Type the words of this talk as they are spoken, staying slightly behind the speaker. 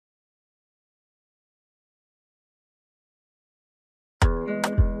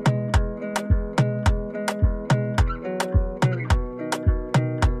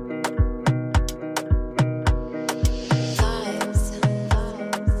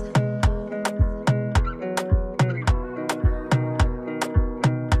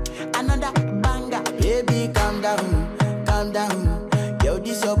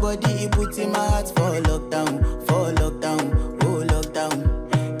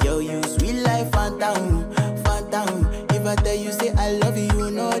phantom, phantom. If I tell you say I love you,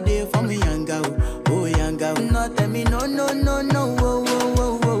 you know they for me young girl, oh young girl. No tell me no, no, no, no, oh,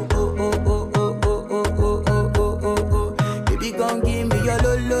 oh, oh, oh, oh, oh, oh, oh, oh, oh, oh, oh, oh, oh. Baby, gon' give me your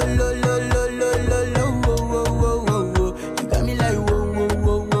lo, lo, lo, lo, lo, lo, lo, lo, oh, oh, oh, oh, oh. You got me like whoa, whoa,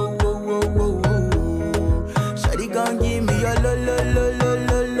 whoa, whoa, whoa, whoa, whoa, whoa. Shawty gon' give me your lo, lo, lo, lo,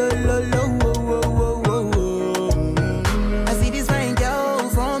 lo, lo, lo, lo, oh, oh, oh, oh, oh. I see this fine girl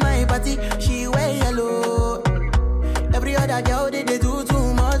from my party, she wear yellow. Every other girl they do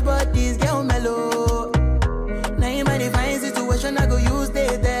too much, but this girl mellow. Now in my fine situation, I go use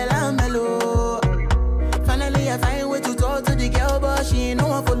they tell I'm mellow. Finally I find way to talk to the girl, but she ain't no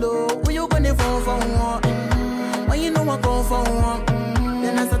one follow. Who you gonna phone for one? When you know I come for one,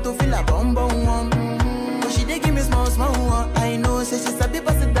 then I start to feel a bum bum one. But she dey give me small small one. I know say she sabi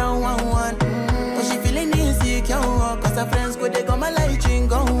pass it down one one. But she feeling insecure, cause her friends go they go my light ring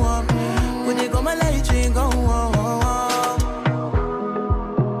go on, go they go my light ring go on.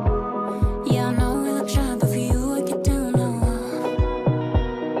 Yeah, I know we look shy, but for you I get down low.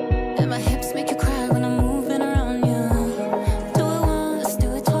 And my hips make you cry when I'm moving around you. Do it once,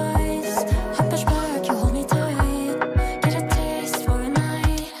 do it twice. I push back, you hold me tight. Get a taste for a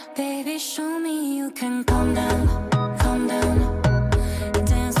night. Baby, show me you can calm down, calm down.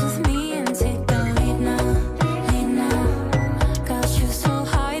 Dance with me and take the lead now, lead now. Got you so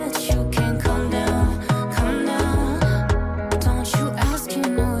high that you can't come down, come down. Don't you ask, you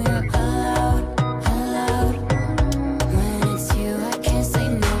know you're allowed, allowed. When it's you, I can't say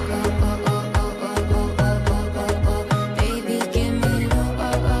no. Oh, oh, oh, oh, oh, oh, oh, oh, oh, oh. Baby, give me low.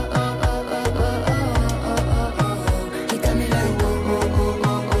 Oh, oh, oh, oh, oh, oh, oh, oh, oh, oh. You got me like whoa, whoa, whoa,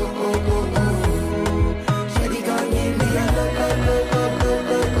 whoa, whoa, whoa, whoa. Shawty gon' give me a low, low, low, low, low,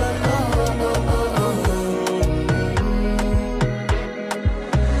 low, low, oh, oh, oh, oh.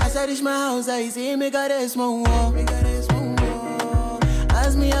 As I reach my house, I see me got a small wall.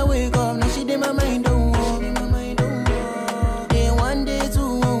 As me I wake up, now she did my mind don't walk. Day one, day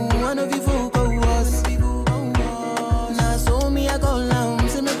two, one of you folk go was. Now so me I go down,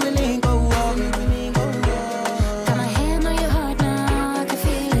 see me willing go walk. Got my hand on your heart now, I can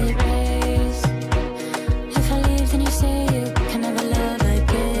feel it race. If I leave, then you say you can never love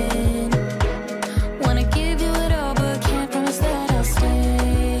again. Wanna give you it all, but can't promise that I'll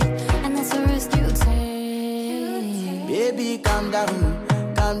stay. And that's the risk you take. Baby, calm down,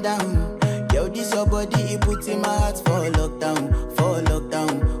 calm down. Yo, this your body, it puts in my heart for lockdown, oh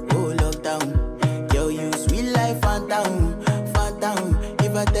lockdown. Yo, you sweet life, phantom, phantom.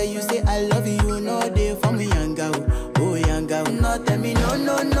 If I tell you say I love you, you know they for me young girl, oh young girl. No tell me no,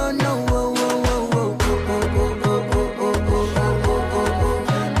 no, no, no, oh, oh, oh, oh, oh, oh, oh, oh, oh, oh, oh, oh, oh, oh.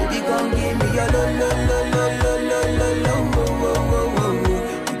 Baby, gon' give me your lo, lo, lo, lo, lo, lo, lo, lo, oh, oh, oh, oh, oh.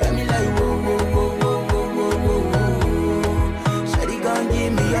 You got me like whoa, whoa, whoa, whoa, whoa, whoa, whoa, whoa. Shawty gon'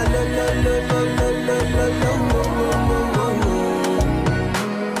 give me your lo, lo, lo, lo, lo, lo, lo, lo, oh, oh, oh, oh, oh.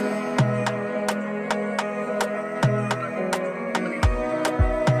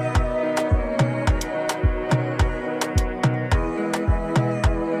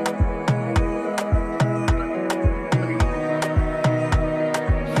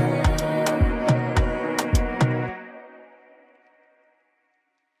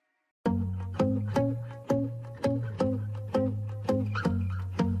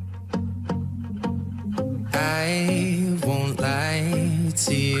 I won't lie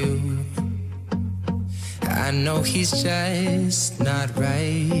to you. I know he's just not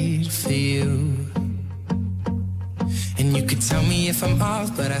right for you. And you could tell me if I'm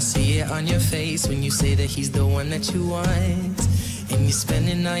off, but I see it on your face when you say that he's the one that you want. And you're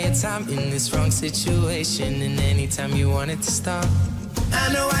spending all your time in this wrong situation, and anytime you want it to stop,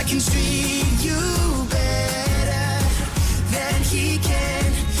 I know I can treat you better than he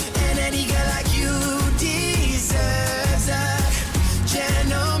can. And any girl like you deserves a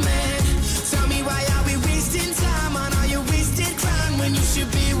gentleman. Tell me, why are we wasting time on all your wasted crime when you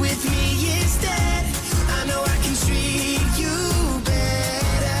should be with me instead? I know I can treat you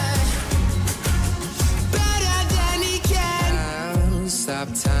better, better than he can. I'll stop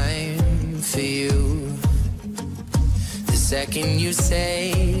time for you the second you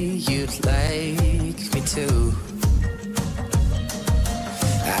say you'd like me to.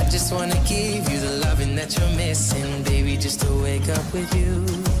 I just wanna give you the loving that you're missing, baby. Just to wake up with you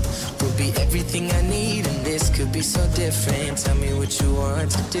will be everything I need, and this could be so different. Tell me what you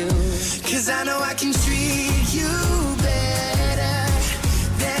want to do, 'cause I know I can treat you better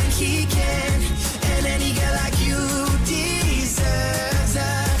than he can. And any girl like you deserves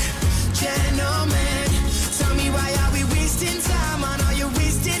a gentleman. Tell me, why are we wasting time on all your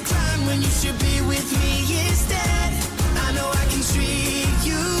wasted crime when you should be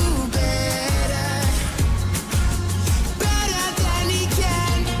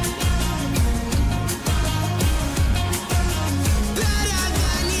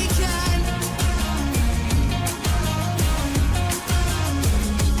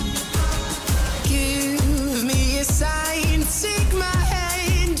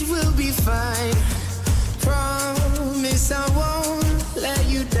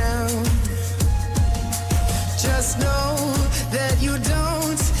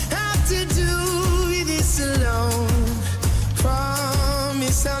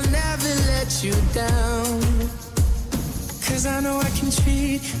can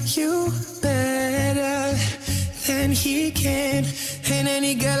treat you better than he can. And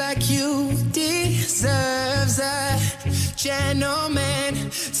any girl like you deserves a gentleman.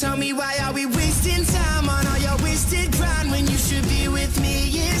 Tell me, why are we wasting time on all your wasted grind when you should be with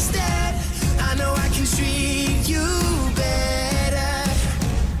me instead? I know I can treat you better,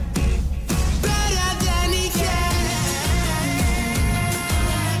 better than he can.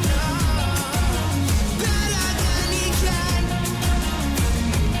 Better than he can.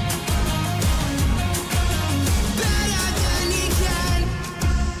 Better than he can.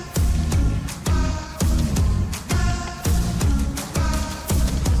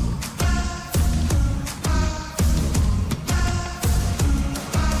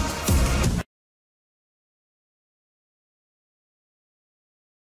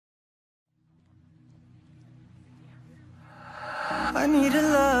 I need a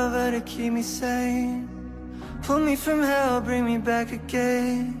lover to keep me sane. Pull me from hell, bring me back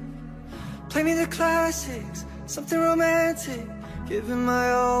again. Play me the classics, something romantic. Giving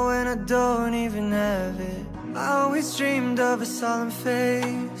my all when I don't even have it. I always dreamed of a solemn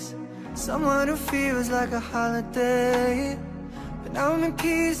face, someone who feels like a holiday. But now I'm in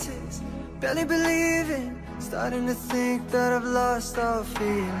pieces, barely believing, starting to think that I've lost all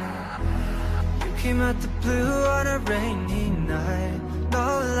feeling. Came out the blue on a rainy night,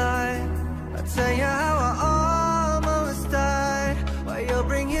 no lie. I'll tell you how I almost died, while you're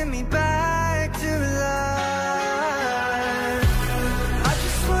bringing me back to life. I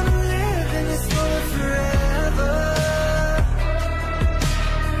just wanna live in this moment forever,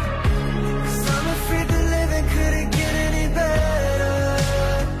 'cause I'm afraid that living couldn't get any better.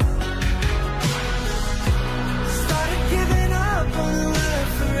 Started giving up on the word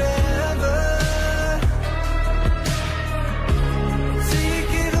forever,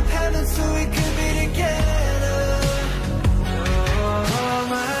 so we could be together. Oh,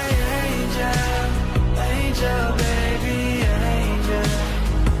 my angel, angel, baby, angel.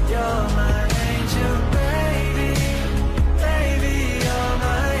 You're my angel, baby, baby. You're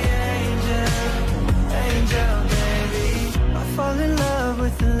my angel, angel, baby. I fall in love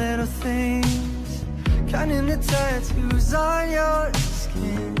with the little things, counting the tattoos on your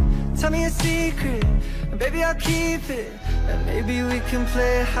skin. Tell me a secret, and baby, I'll keep it. And maybe we can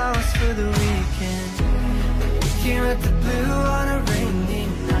play house for the weekend. We came at the blue on a rainy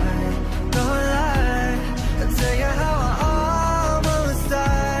night, no lie. I'll tell you how I almost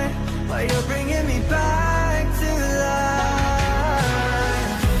died, while you're bringing me back to life.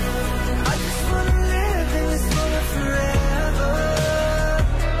 I just wanna live in this moment forever,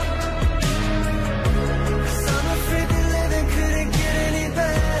 'cause I'm afraid that living couldn't get any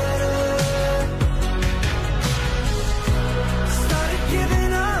better.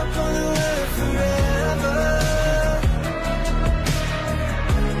 Giving up on the word forever,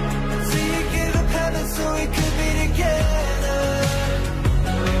 till you give up heaven so we could be together.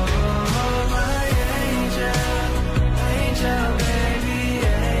 Oh, my angel, angel, baby,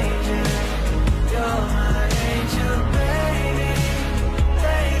 angel. You're my angel, baby,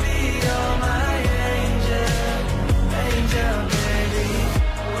 baby. You're my angel, angel, baby.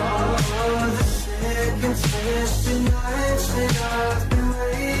 Oh, the second twisted nights that I've been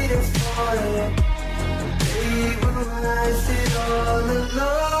waiting for you. They were worth it all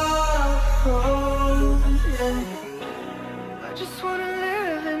alone, yeah. I just wanna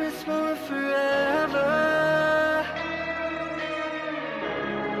live in this moment forever,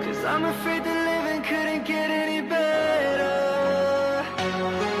 'cause I'm afraid that living couldn't get any better.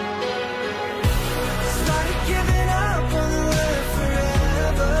 Started giving up on the word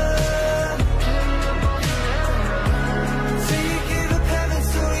forever, till you gave up heaven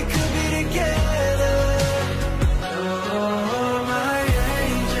so we could be together. Oh, my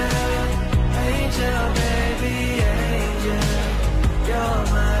angel, angel, baby, angel. You're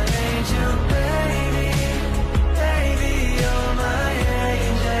my angel, baby, baby. You're my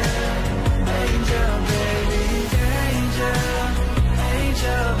angel,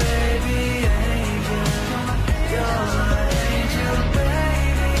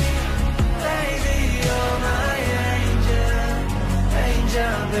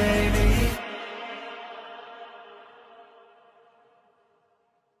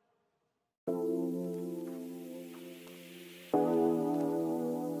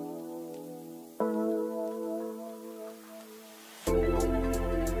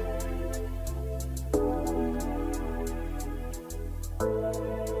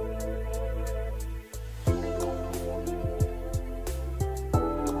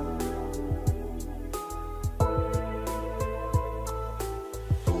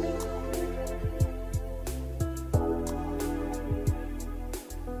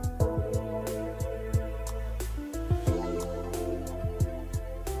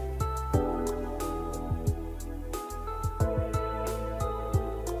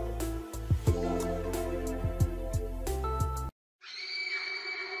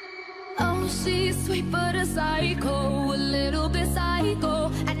 she's sweet but a psycho, a little bit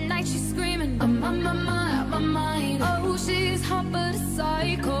psycho. At night she's screaming, I'm on my mind. Oh, she's hot but a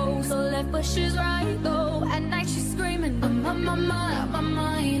psycho, so left but she's right though. At night she's screaming, I'm on my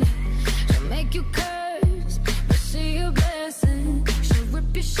mind. She'll make you curse, but she a blessing. She'll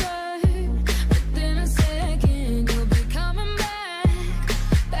rip your shirt, within a second you'll be coming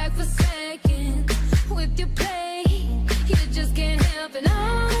back for seconds. With your play, you just can't help it.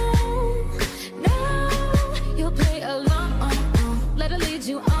 No, you'll play along, let her lead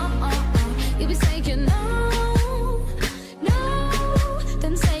you on. You'll be saying no,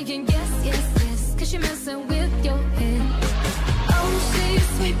 then saying yes, cause you're messing with your head. Oh, she's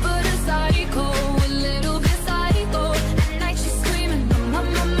sweet but a psycho, a little bit psycho. At night she's screaming, my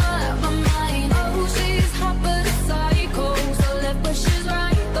mind. Oh, she's hot but a psycho, so left but she's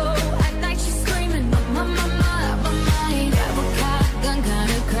right though. At night she's screaming, my mind. Grab a gun,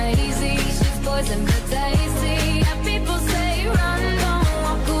 kinda crazy. She's poison but tasty. And people say run, don't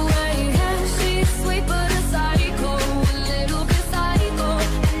walk away. Yeah, she's sweet but a psycho, a little bit psycho.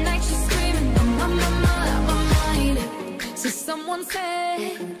 At night she's screaming, my mind. So someone said,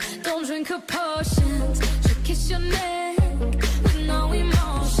 don't drink her potions. She'll kiss your neck with no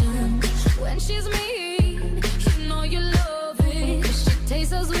emotion. When she's mean, you know you love it. She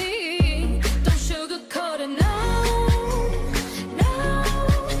tastes so sweet, don't sugarcoat it. No,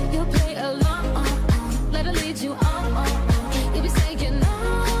 you'll play along, let her lead you on. You'll be saying no,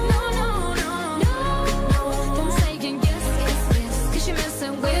 then saying yes, cause you're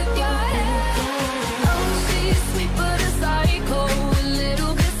messing with your head. Oh, she's sweet but a psycho, a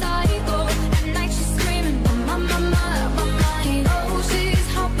little bit psycho. At night she's screaming, my mind. Oh, she's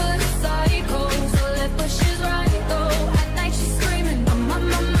hot but a psycho, so left but she's right though. At night she's screaming, my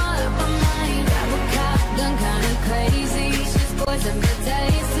mind. Grab a gun, kinda crazy. She's poison but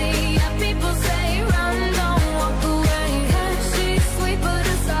tasty. And people say run, don't walk away. Cause she's sweet but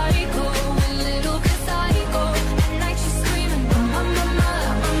a psycho, a little bit psycho. At night she's screaming, my mind.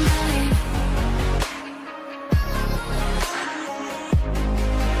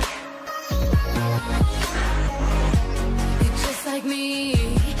 You're just like me,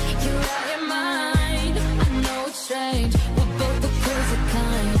 you're out your mind. I know it's strange, we're both the crazy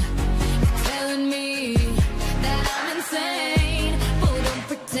kind. You're telling me that I'm insane, but don't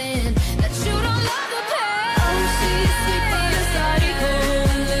pretend that you don't love the pain. Oh, she's sweet but a psycho,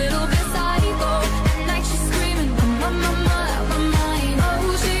 a little bit psycho. At night she's screaming, my mind.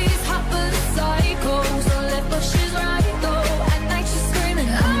 Oh, she's hot but a psycho, so left but she's right though. At night she's screaming,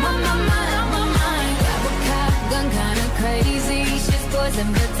 my mind. Grab a gun, kinda crazy. She's poison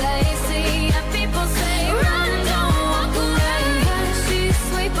but tasty. And people say run, don't walk away. She's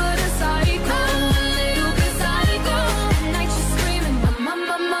sweet but a psycho, a little bit psycho. At night she's screaming,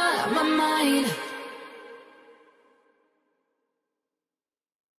 my mind.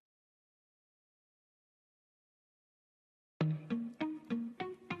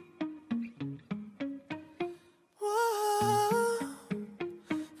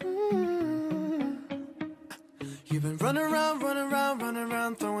 You've been running around,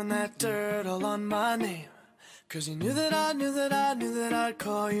 throwing that dirt all on my name. Cause you knew that I'd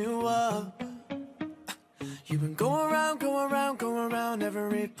call you up. You've been going around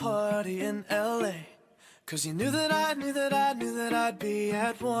every party in LA. Cause you knew that I'd be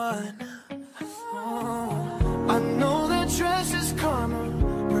at one. Oh, I know that dress is karma,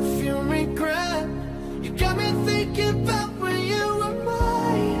 perfume regret. You got me thinking about when you were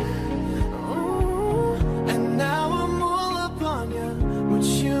mine. And now I'm all up on you, what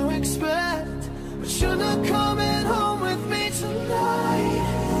you expect. But you're not coming home with me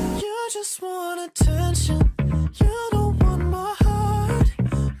tonight. You just want attention, you don't want my heart.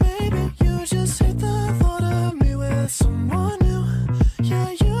 Maybe you just hate the thought of me with someone new. Yeah,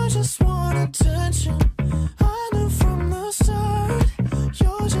 you just want attention, I knew from the start.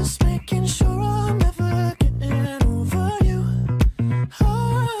 You're just making sure I'm never getting over you.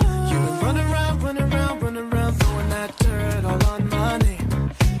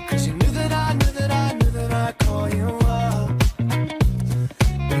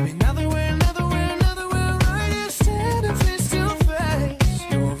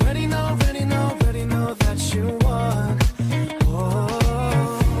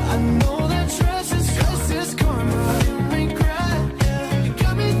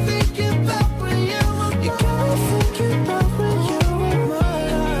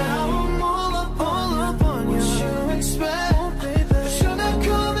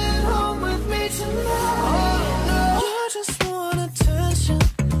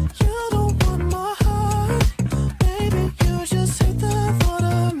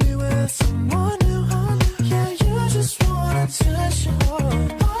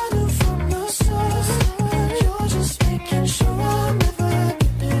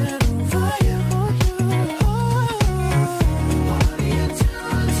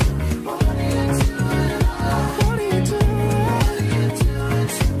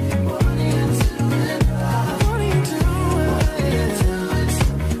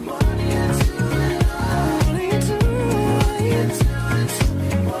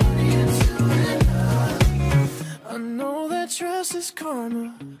 this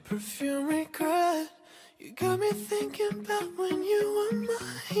corner, perfume regret. You got me thinking about when you were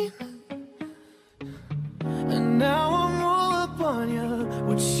mine. And now I'm all up on you,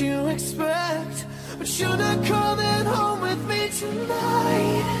 what you expect? But you're not coming home with me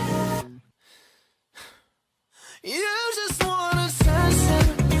tonight. You just want attention,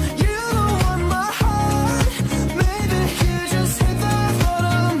 you don't want my heart. Maybe you just hit the thought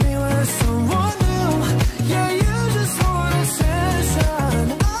of me with someone new. Yeah, you just want attention,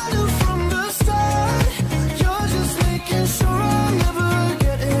 I knew from the start. You're just making sure I'm never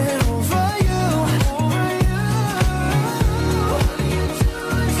getting over you. Over you. What are you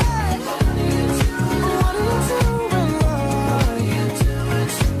doing? Hey. What are you doing? What are you doing? What are you doing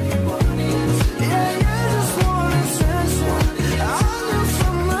to me? What are you doing? Yeah, you just want attention, I knew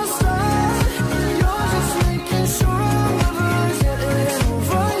from the start. You're just making sure I'm never getting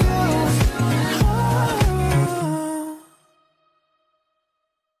over you. Oh.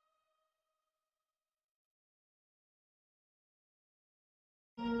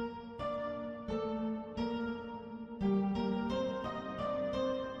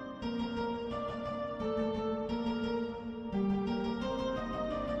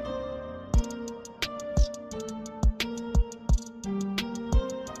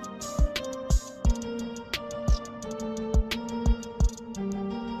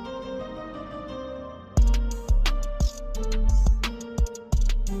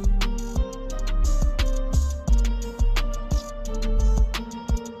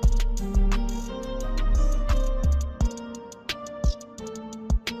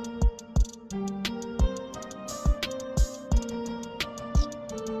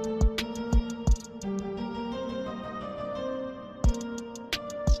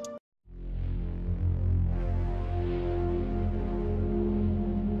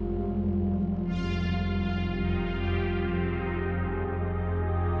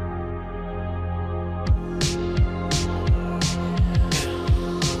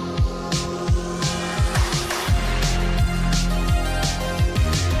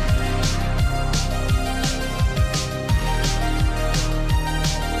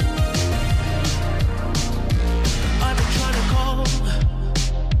 I've been trying to call,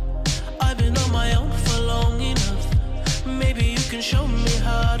 I've been on my own for long enough. Maybe you can show me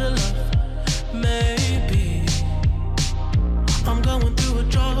how to love. Maybe I'm going through a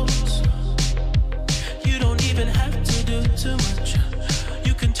drought. You don't even have to do too much.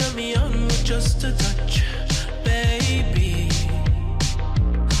 You can turn me on with just a touch, baby.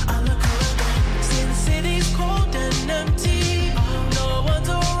 I look around, see the city's cold and empty. No one's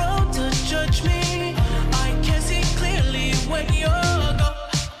around to judge me. I can see clearly when you're gone.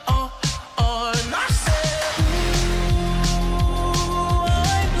 And I said, ooh,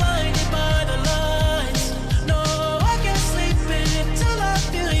 I'm blinded by the light.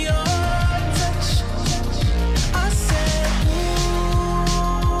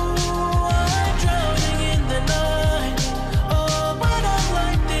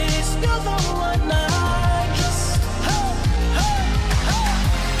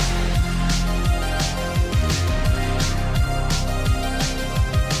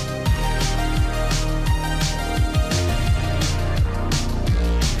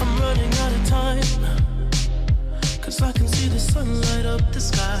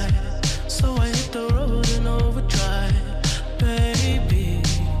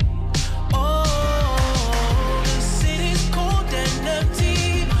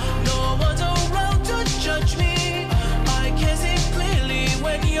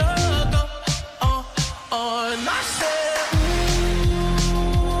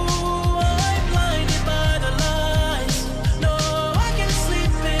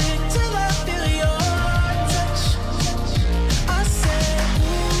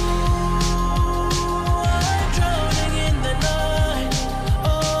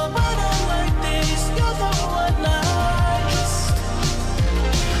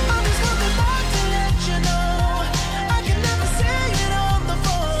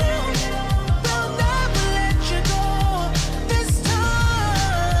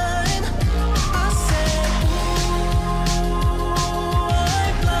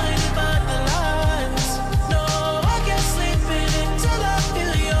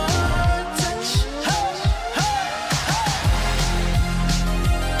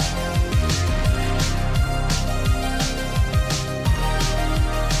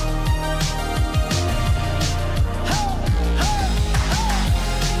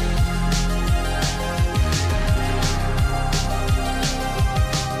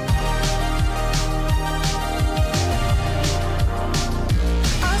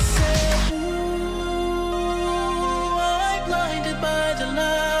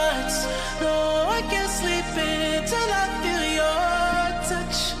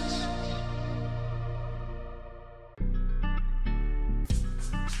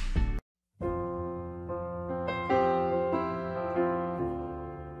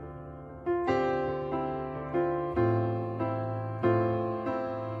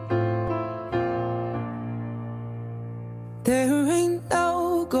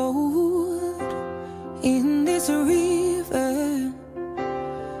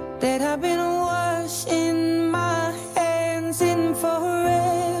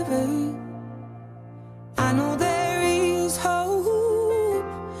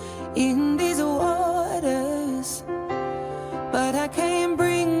 in these waters, but I can't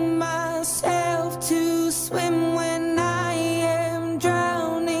bring myself to swim when I am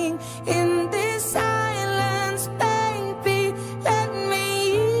drowning in this silence. Baby, let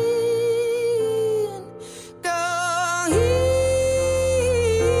me in. Go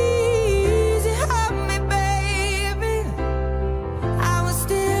easy on me, baby. I was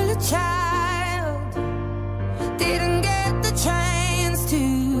still a child, didn't get the chance to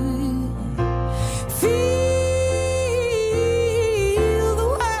feel the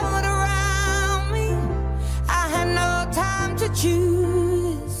world around me. I had no time to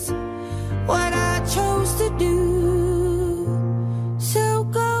choose what I chose to do. So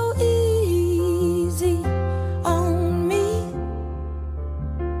go easy on me.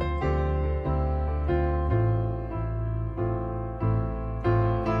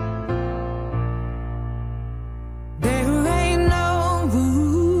 There ain't no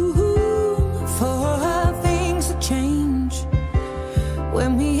room for things to change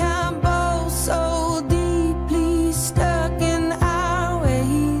when we are both so deeply stuck in our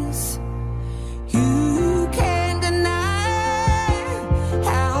ways. You can't deny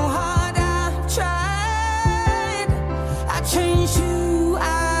how hard I've tried. I changed who I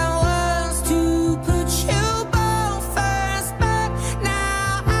was to put you both first, but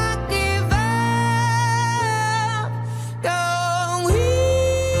now I give up. Go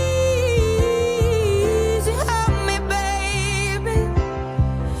easy on me, baby.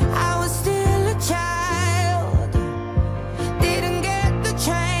 I was still a child, didn't get the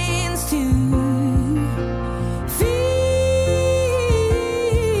chance to feel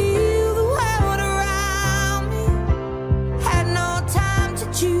the world around me. Had no time to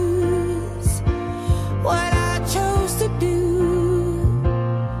choose what I chose to do.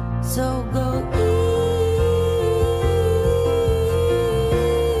 So go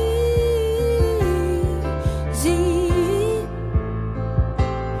easy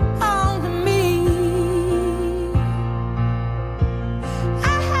on me. I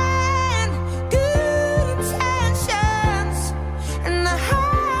had good intentions and the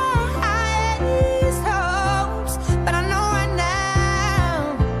highest hopes, but I know right now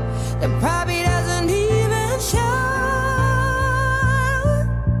that probably doesn't even show.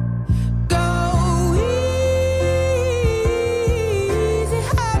 Go easy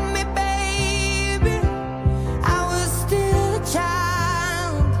on me, baby. I was still a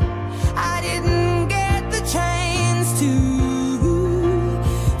child, I didn't get the chance to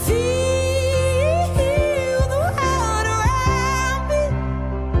feel the world around me.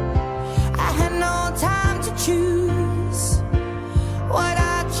 I had no time to choose what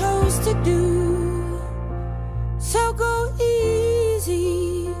I chose to do. So go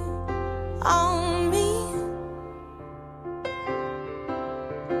easy on me.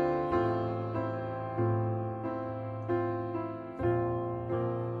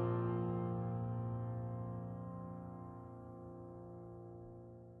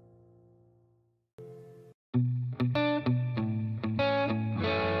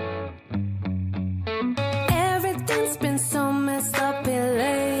 Everything's been so messed up here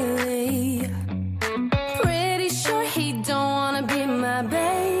lately. Pretty sure he don't wanna be my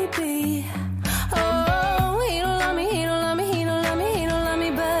baby. Oh, he don't love me, he don't love me, he don't love me, he don't love me,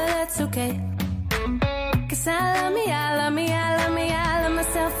 but that's okay. 'Cause I love me, I love me, I love me, I love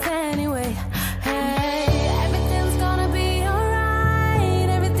myself anyway. Hey, everything's gonna be alright,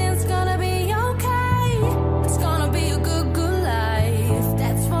 everything's gonna be okay. It's gonna be a good, good life.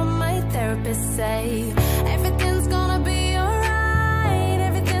 That's what my therapist say. Everything's gonna be alright,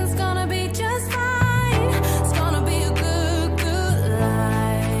 everything's gonna be just fine. It's gonna be a good, good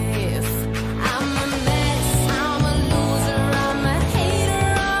life. I'm a mess, I'm a loser, I'm a hater,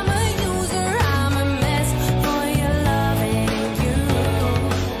 I'm a user, I'm a mess for your loving you.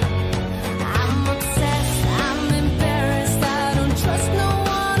 I'm obsessed, I'm embarrassed, I don't trust no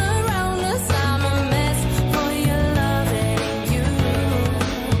one around us. I'm a mess for your loving you.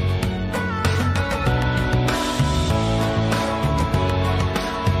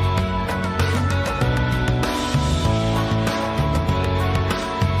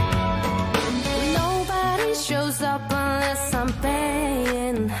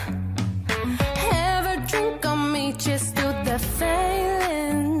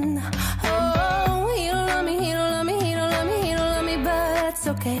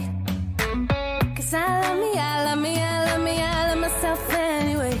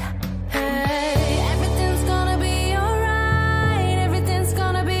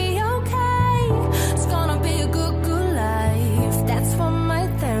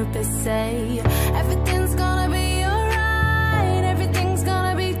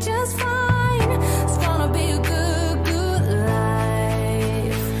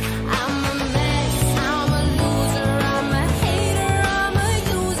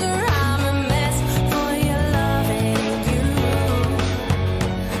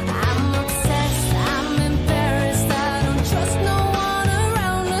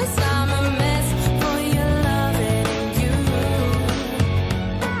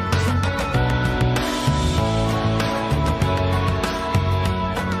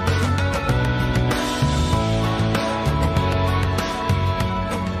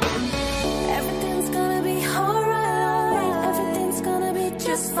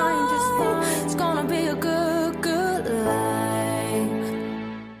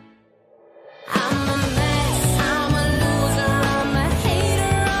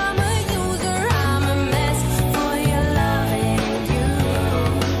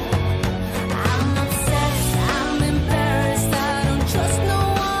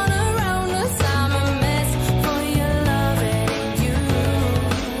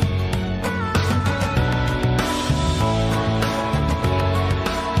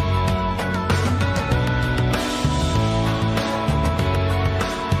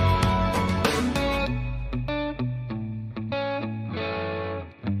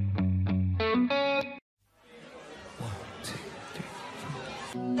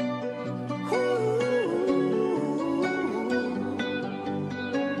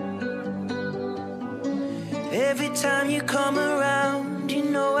 Every time you come around, you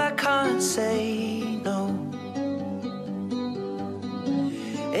know I can't say no.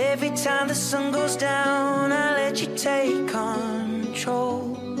 Every time the sun goes down, I let you take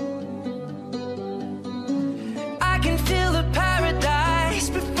control. I can feel the paradise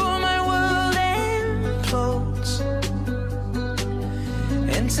before my world implodes.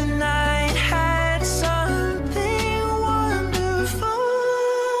 And tonight had something wonderful.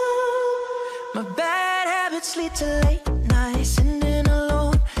 My bad habits lead to late nights, sitting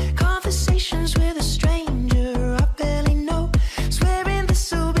alone, conversations with a stranger I barely know, swearing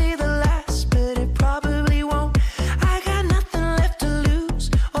this will be the last, but it probably won't. I got nothing left to lose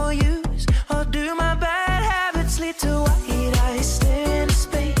or use or do. My bad habits lead to white eyes staring into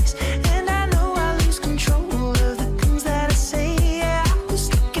space, and I know I lose control of the things that I say. Yeah, I was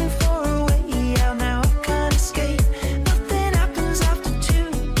looking for a way out, now I can't escape. Nothing happens after two.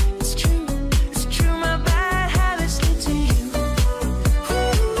 It's true, it's true. My bad habits lead to you.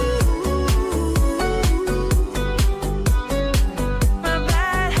 My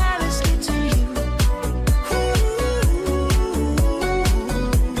bad habits lead to you.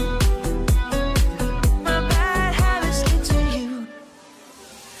 My bad habits lead to you.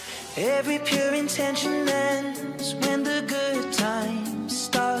 Every pure intention ends when the good times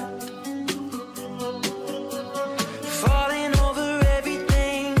start. Falling over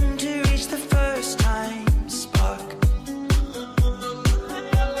everything to reach the first time spark.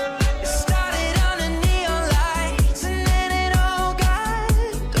 It started under neon lights and then it all got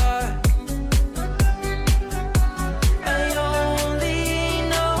dark. I only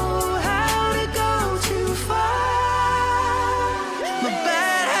know how to go too far. My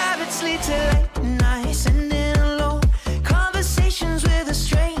bad habits lead to late nights, sitting alone, conversations with a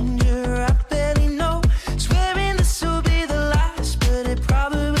stranger I barely know, swearing this will be the last, but it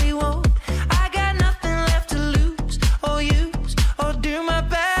probably won't. I got nothing left to lose or use or do. My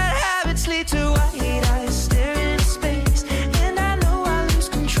bad habits lead to white eyes staring into space, and I know I lose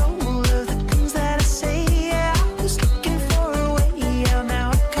control of the things that I say. Yeah, I was looking for a way out,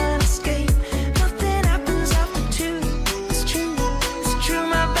 now I can't escape. Nothing happens after two. It's true, it's true.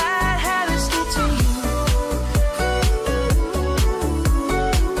 My bad habits lead to you.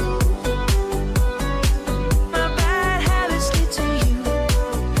 My bad habits lead to you.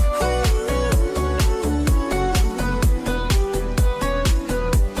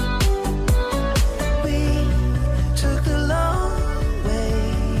 We took the long way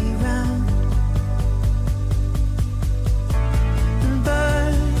round and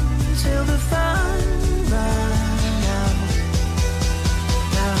burned till the fun ran out.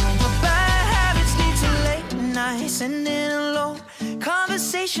 Now my bad habits lead to late nights, sitting alone,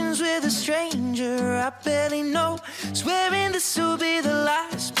 conversations with a stranger I barely know, swearing this will be the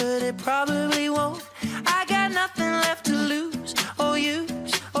last, but it probably won't. I got nothing left to lose or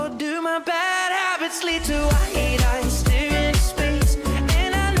use or do. My bad habits lead to white eyes staring into space,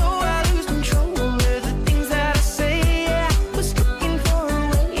 and I know I lose control of the things that I say. Yeah, I was looking for a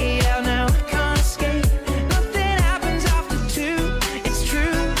way out, now I can't escape. Nothing happens after two. It's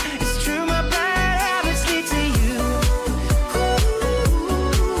true, it's true. My bad habits lead to you.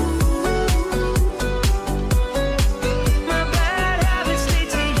 My bad habits lead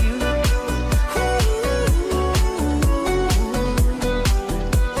to you.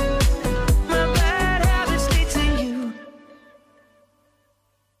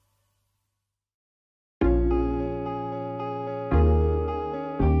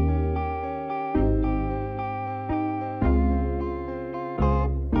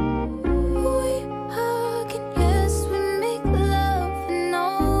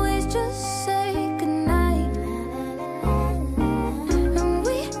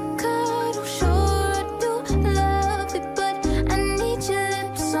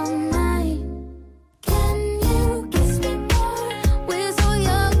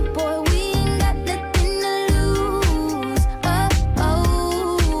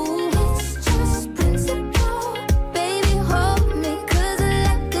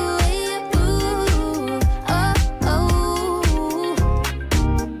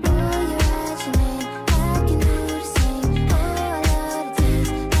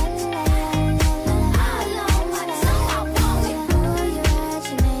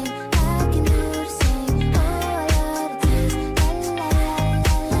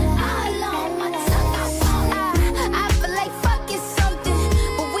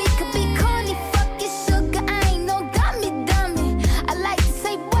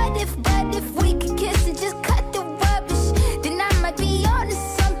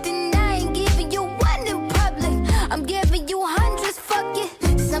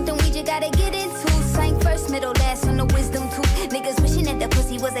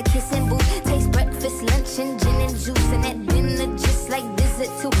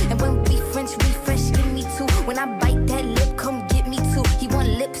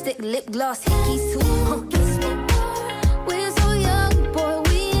 lipstick, lip gloss, hickeys too. Kiss me more. We're so young, boy,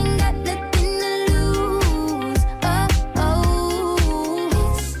 we ain't got nothing to lose. Oh, oh,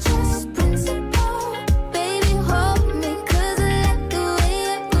 it's just principle. Baby, hold me, 'cause I like the way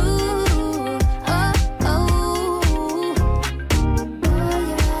you move. Oh, oh. Boy,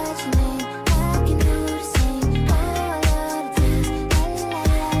 you write your name, I can do the same. Oh, I love the taste. La la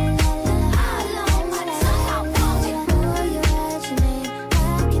la la la. All on my tongue, I want it. Boy, you write your name,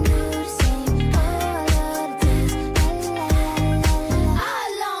 I can do the same. Oh, I love the taste. La la la la la.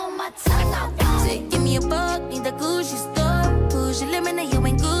 All on my tongue, I want it. Say, give me a buck, need the Gucci store. Push your limit, now you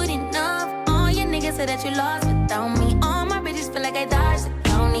ain't good enough. All your niggas say that you lost without me. All my bitches feel like I dodged the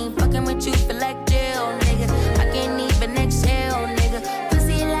county. Fucking with you feel like jail, nigga. I can't even exhale, nigga.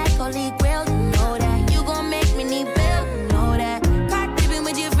 Pussy like holy grail, you know that. You gon' make me need bail, you know that. Caught dipping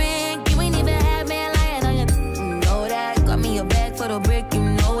with your friend, you ain't even have man lying on you, you know that. Got me a bag for the brick, you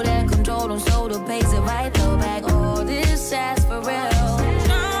know that. Control them, so the pays it right, throw back. All this ass for real.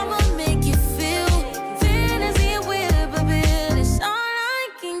 Drama make you feel fantasy with a bill. It's all I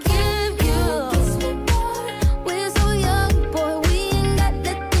can give you. Kiss me more. We're so young, boy, we ain't got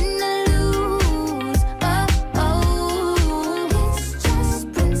nothing to lose. Oh, oh, it's just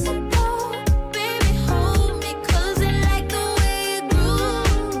principle. Baby, hold me, 'cause I like the way you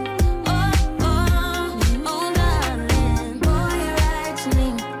groove. Oh, oh, oh, darling. Boy, you write your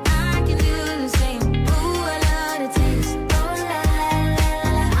name, I can do the same. Ooh, I love the taste. Oh, la, la, la,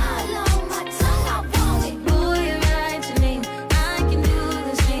 la. All on my tongue, I want it. Boy, you write your name, I can do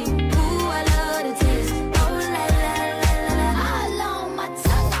the same. Ooh, I love the taste. Oh, la, la, la, la, la. All on my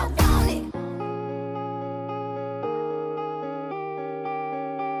tongue, I want it.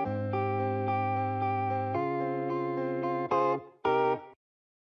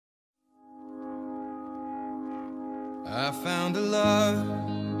 I found a love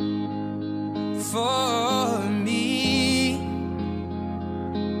for me.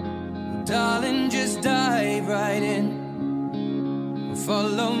 Well, darling, just dive right in and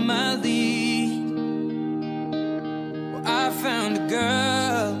follow my lead. Well, I found a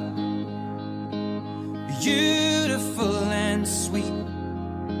girl, beautiful and sweet.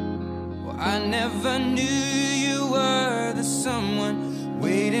 Well, I never knew you were the someone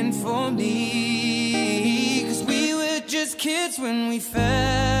waiting for me. 'Cause we were just kids when we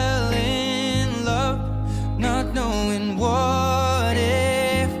fell in love, not knowing what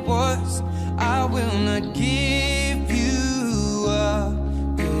it was. I will not give you up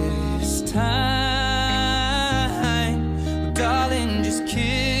this time. Darling, just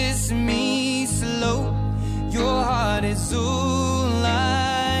kiss me slow. Your heart is all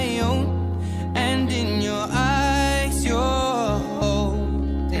I own, and in your eyes you're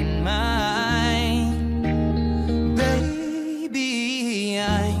holding mine. Baby,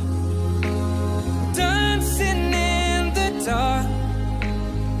 I'm dancing in the dark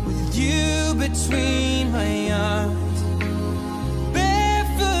with you between my arms,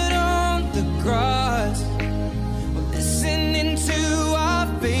 barefoot on the grass, listening to our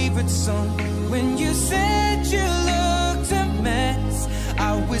favorite song. When you said you looked a mess, I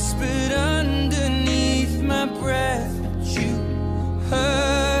whispered underneath my breath, but you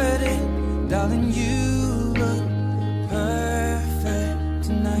heard it. Darling, you look perfect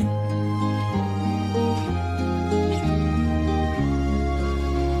tonight.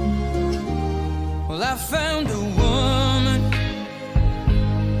 Well, I found a woman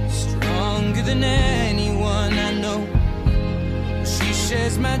stronger than anyone I know. She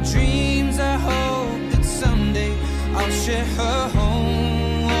shares my dreams. I hope that someday I'll share her home.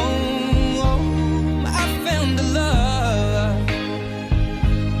 I found a love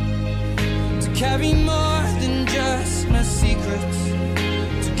to carry more than just my secrets,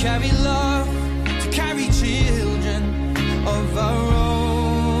 to carry love, to carry children of our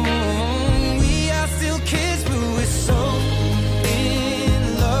own. We are still kids, but we're so in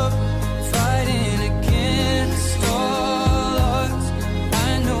love, fighting against all odds. I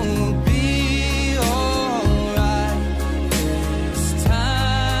know we'll be alright this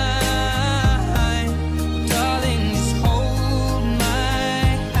time. Darling, just hold my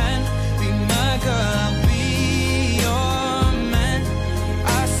hand, be my girl, I'll be your man.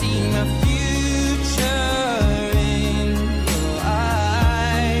 I see my future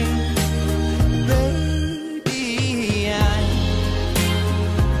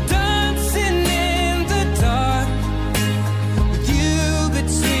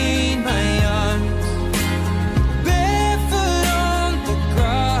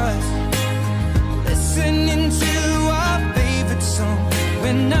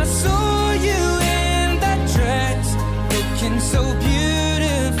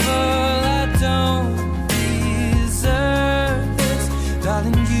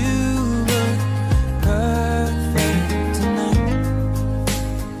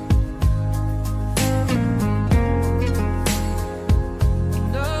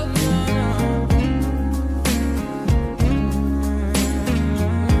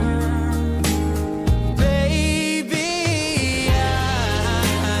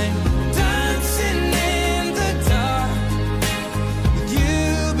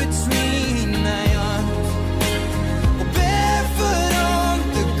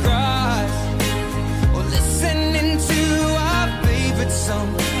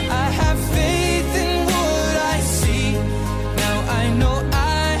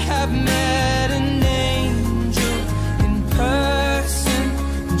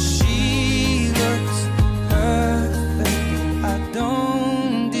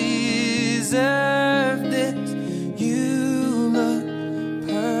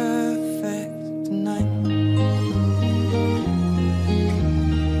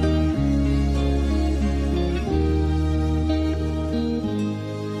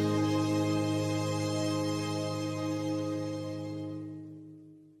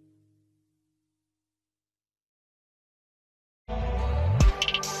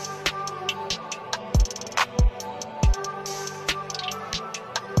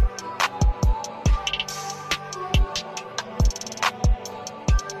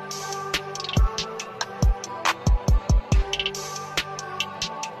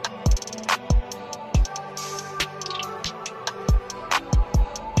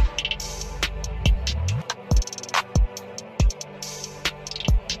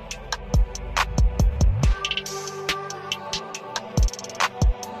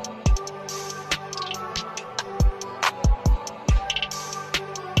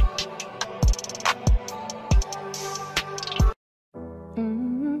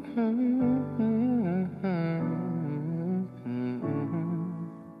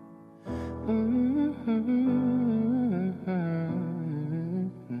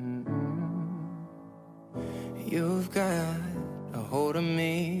You've got a hold of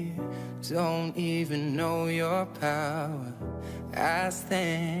me, don't even know your power. I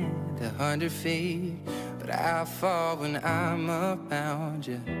stand 100 feet, but I fall when I'm around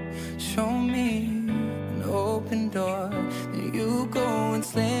you. Show me an open door, then you go and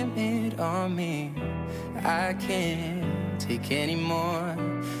slam it on me. I can't take any more.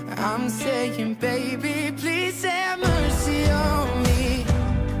 I'm saying, baby, please have mercy on me.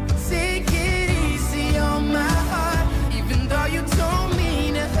 Take it easy on my heart, even though you don't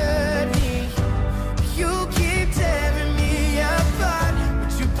mean to hurt me. You keep tearing me apart.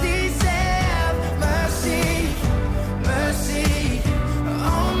 Would you please have mercy, mercy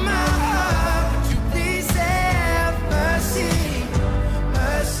on my heart? Would you please have mercy,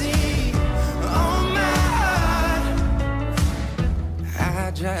 mercy on my heart?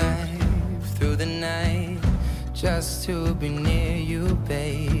 I drive through the night just to be near you,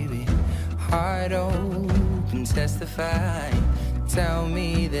 baby. Heart open, testify. Tell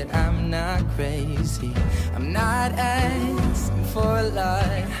me that I'm not crazy. I'm not asking for a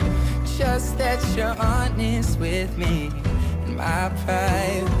lot, just that you're honest with me. And my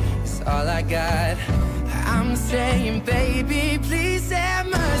pride is all I got. I'm saying, baby, please have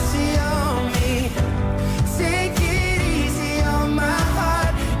mercy on me. Take it easy on my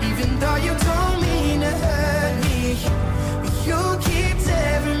heart, even though you don't mean to hurt me. You keep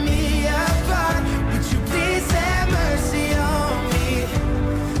tearing me apart. Would you please have mercy on me?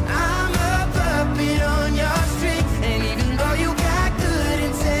 I'm a puppet on your string, and even though you got good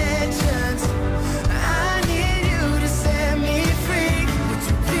intentions, I need you to set me free. Would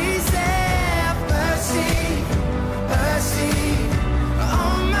you please have mercy, mercy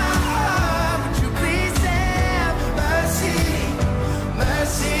on my heart? Would you please have mercy,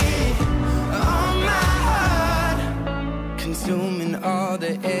 mercy on my heart? Consuming all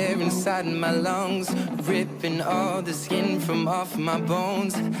the air inside my lungs, ripping all the skin from off my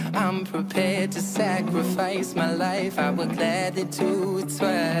bones. I'm prepared to sacrifice my life, I would gladly do it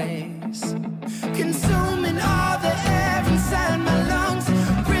twice. Consuming all the air inside my lungs,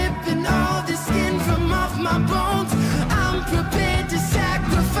 ripping all the skin from off my bones. I'm prepared to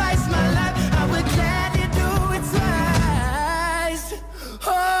sacrifice my life, I would gladly do it twice.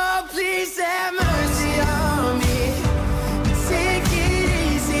 Oh, please have mercy on me. Take it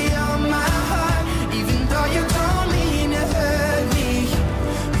easy on my heart, even though you don't mean to hurt me.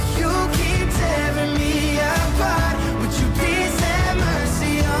 You keep tearing me apart. Would you please have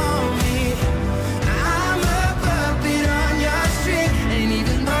mercy on me? I'm a puppet on your string, and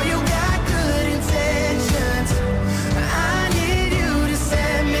even though you got good intentions, I need you to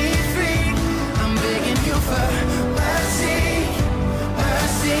set me free. I'm begging you for mercy,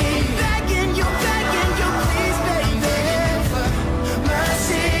 mercy. Begging you, please, baby, for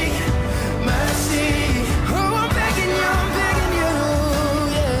mercy, mercy. Oh, I'm begging you,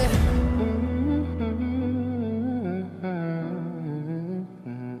 yeah.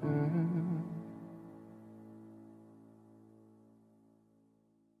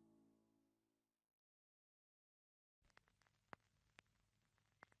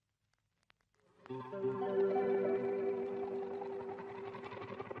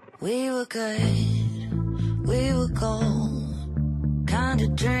 We were good, we were gold, kind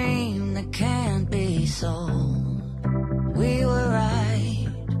of dream that can't be sold. We were right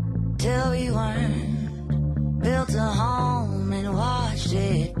till we weren't, built a home and watched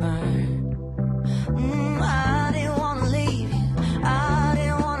it burn. I didn't wanna leave you, I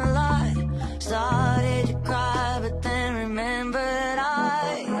didn't wanna lie. Started to cry, but then remembered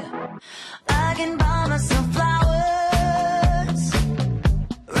I can buy myself flowers,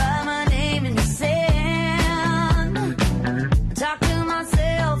 write my name in the sand, talk to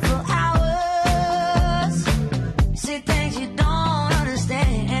myself for hours, say things you don't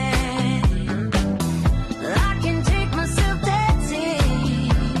understand. I can take myself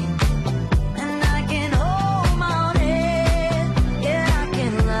dancing, and I can hold my own head. Yeah, I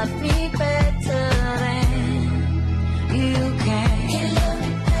can love me better than you can. Can love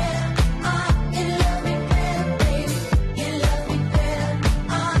me better, I can love me better.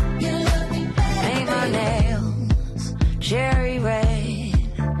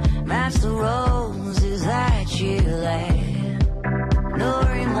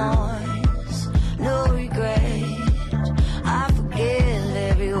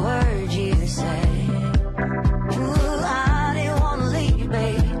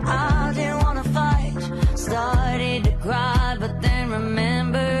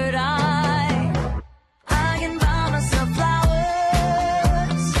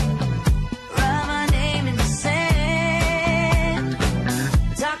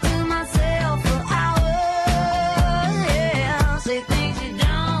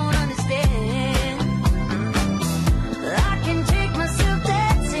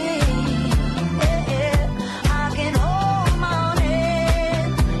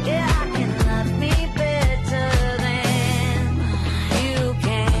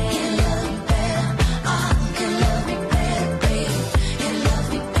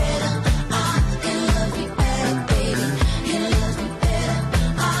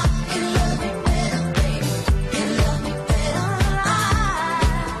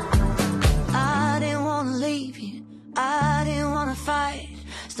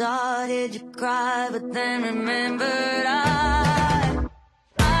 did you cry? But then remembered I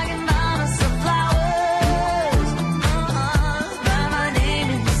can buy myself flowers, write my name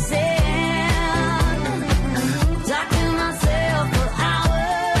in the sand, talk to myself for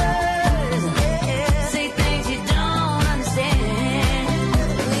hours, say things you don't understand.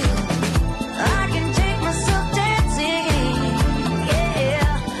 I can take myself dancing,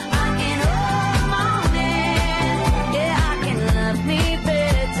 I can hold my man, I can love me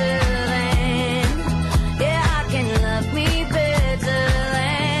better than, I can love me better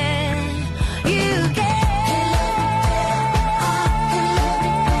than you can.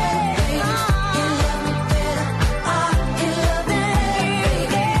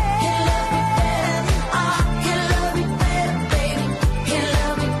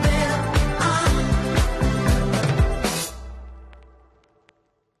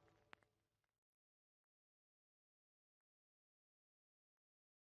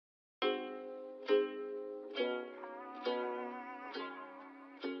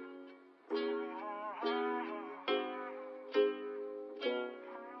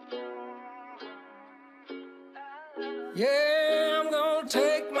 Yeah, I'm gonna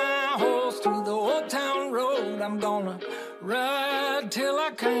take my horse to the old town road. I'm gonna ride till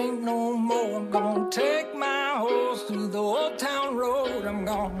I can't no more. I'm gonna take my horse to the old town road. I'm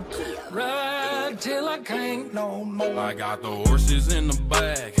gonna ride till I can't no more. I got the horses in the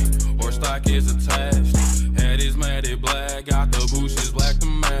back, horse stock is attached. Head is matted black, got the bushes black to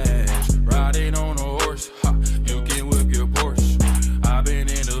match. Riding on a horse, ha, you can whip your Porsche. I've been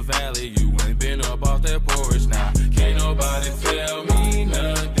in the valley, you ain't been up off that porch. Now, can't nobody tell me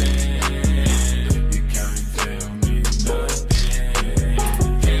nothing. You can't tell me nothing.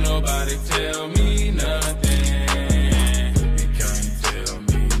 Can't nobody tell me nothing. You can't tell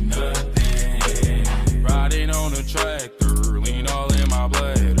me nothing. Riding on a tractor, lean all in my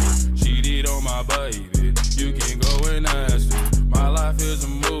bladder. Cheated on my baby, you can go and ask her. My life is a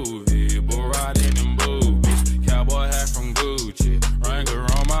movie, but riding in boobies. Cowboy hat from Gucci, Wrangler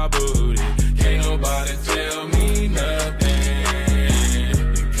on my booty. Can't nobody tell me nothing.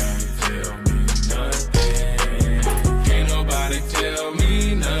 You can't tell me nothing. Can't nobody tell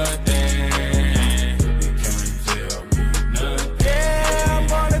me nothing. You can't tell me nothing. Yeah, I'm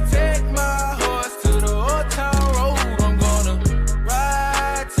gonna take my horse to the old town road. I'm gonna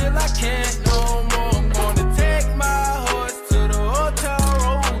ride till I can't no more. I'm gonna take my horse to the old town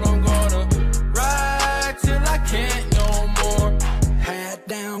road. I'm gonna ride till I can't no more. Hat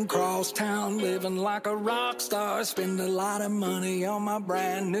down, cross town, living like a rock star. Spend a lot of money on my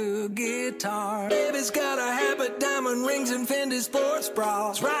brand new guitar. Baby's got a habit, diamond rings and Fendi sports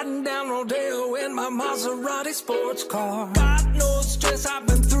bras. Riding down Rodeo in my Maserati sports car. Got no stress, I've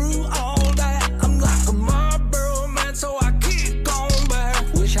been through all that. I'm like a Marlboro man, so I keep going back.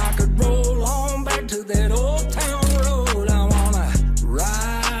 Wish I could roll on back to that old town road. I wanna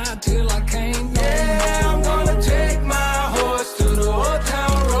ride till I can't no Yeah, I'm more. gonna take my horse to the old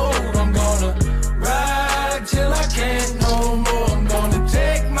town road. I'm gonna ride till I can't no more. I'm gonna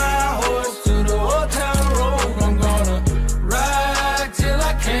take my horse to the old town road. I'm gonna ride till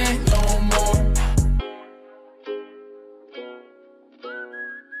I can't no more.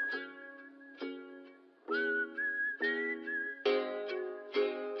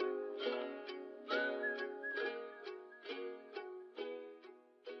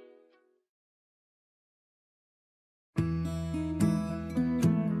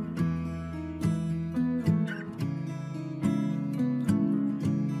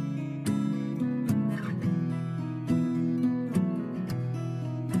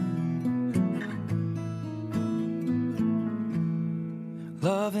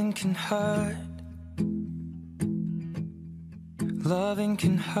 Loving can hurt. Loving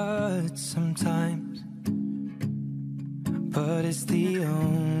can hurt sometimes, but it's the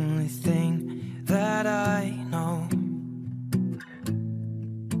only thing that I know.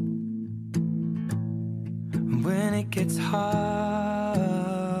 When it gets hard,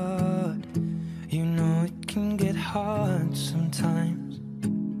 you know it can get hard sometimes.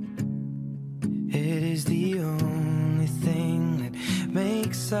 It is the only thing that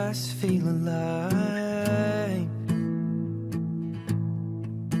makes us feel alive.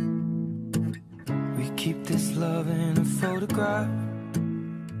 We keep this love in a photograph.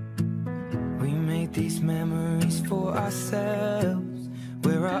 We made these memories for ourselves,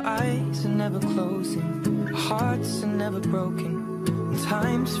 where our eyes are never closing, our hearts are never broken, and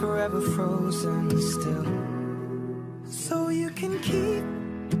time's forever frozen still. So you can keep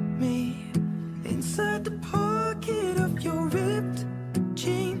me inside the pocket of your ripped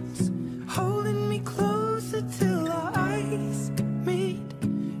jeans, holding me closer till our eyes meet.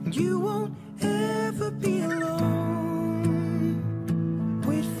 You won't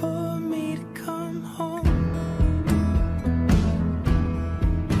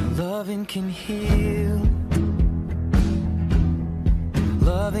Loving can heal.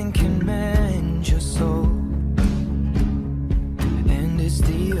 Loving can mend your soul. And it's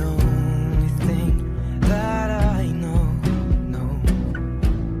the only thing that I know.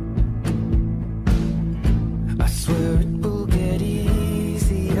 I swear it will get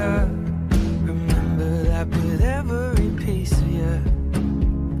easier. Remember that with every piece of you.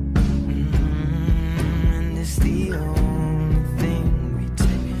 And it's the only thing we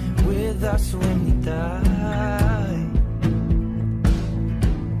take with us when we die.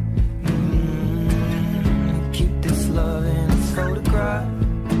 Keep this love in its photograph.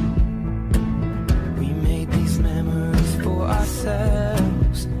 We made these memories for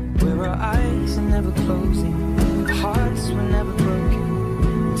ourselves, where our eyes are never closing, hearts were never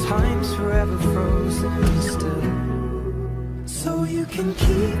broken, time's forever frozen still. So you can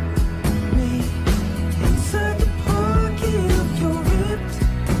keep me inside the pocket of your ripped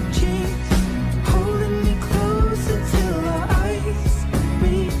jeans, holding me closer till our eyes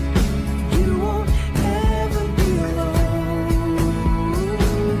meet. You won't ever be alone.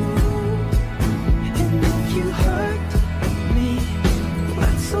 And if you hurt me,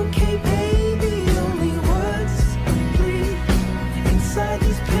 that's okay, baby. Only words bleed inside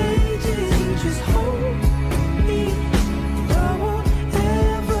these pages. You just hold me. I won't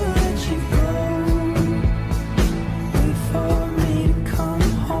ever let you go. Wait for me to come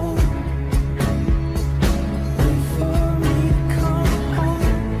home. Wait for me to come home.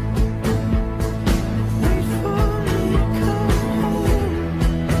 Wait for me to come home.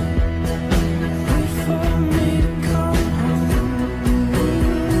 Wait for me to come home.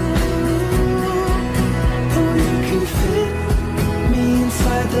 Oh, you can fit me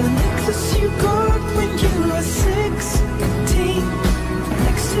inside the necklace you got when you were 16,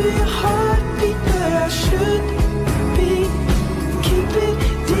 next to your heartbeat where I should be. Keep it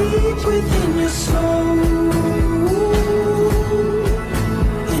deep within your soul.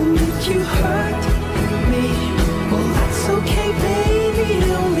 And if you hurt me, well, that's okay, baby.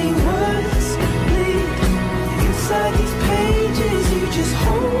 Only words bleed inside these pages. You just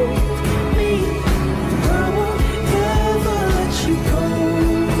hold me. I won't ever let you go.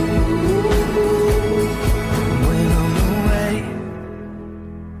 When I'm away,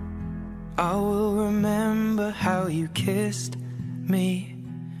 I will remember how you kissed me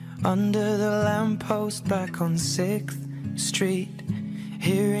under the lamppost back on 6th Street,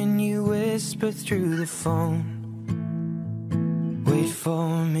 hearing you whisper through the phone. Wait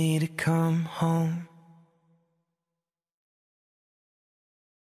for me to come home.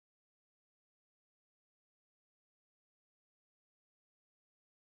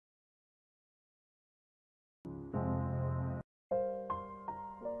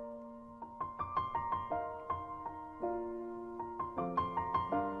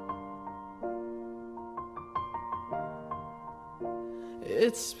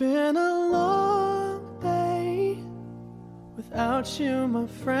 It's been a long day without you, my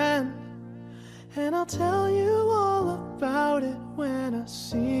friend, and I'll tell you all about it when I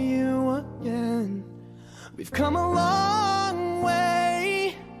see you again. We've come a long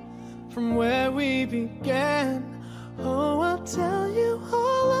way from where we began. Oh, I'll tell you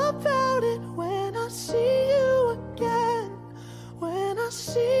all about it when I see you again. When I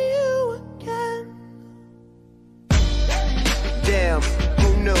see you again. Damn,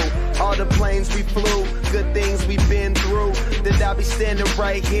 who knew? All the planes we flew, good things we've been through. That I'll be standing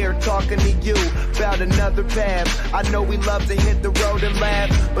right here talking to you about another path. I know we love to hit the road and laugh,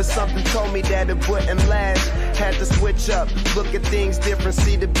 but something told me that it wouldn't last. Had to switch up, look at things different,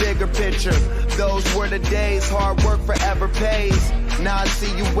 see the bigger picture. Those were the days, hard work forever pays. Now I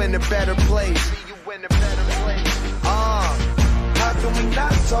see you in a better place. How can we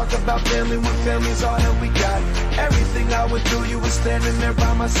not talk about family when family's all that we got? Everything I went through, you were standing there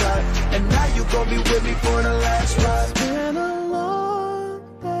by my side, and now you gon' be with me for the last ride. It's been a long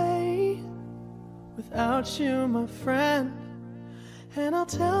day without you, my friend, and I'll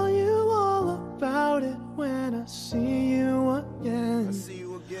tell you all about it when I see you again.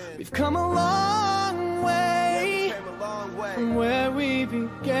 We've come a long way, from where we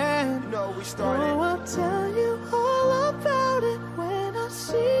began. Oh, I'll tell you all about it when I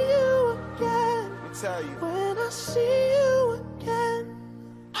see you again. When I see you again.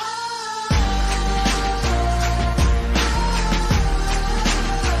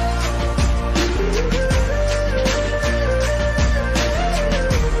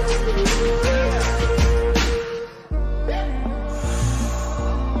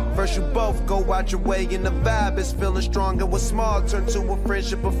 First you both go out your way and the vibe is feeling strong. And what's small turn to a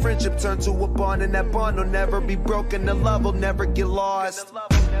friendship turn to a bond, and that bond will never be broken. The love will never get lost.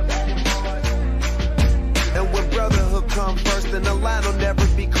 brotherhood come first, and the line will never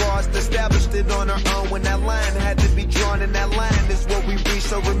be crossed. Established it on our own when that line had to be drawn, and that line is what we reach.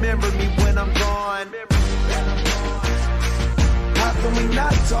 So remember me when I'm gone. How can we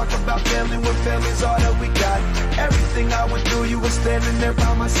not talk about family when family's all that we got? Everything I went through, you were standing there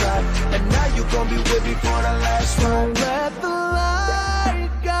by my side, and now you gon' be with me for the last ride. Let the light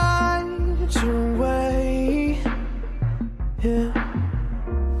guide your way. Yeah.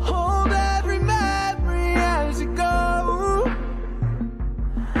 Hold every memory as you go,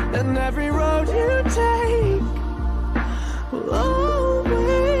 and every road you take will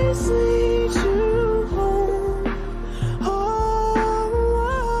always lead you home. Oh,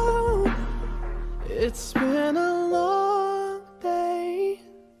 it's been a long day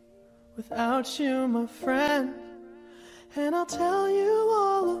without you, my friend, and I'll tell you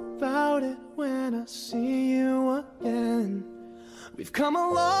all about it when I see you again. We've come a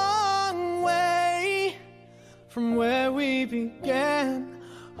long way from where we began.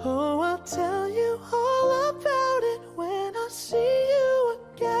 Oh, I'll tell you all about it when I see you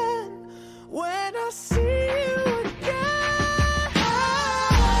again. When I see you again.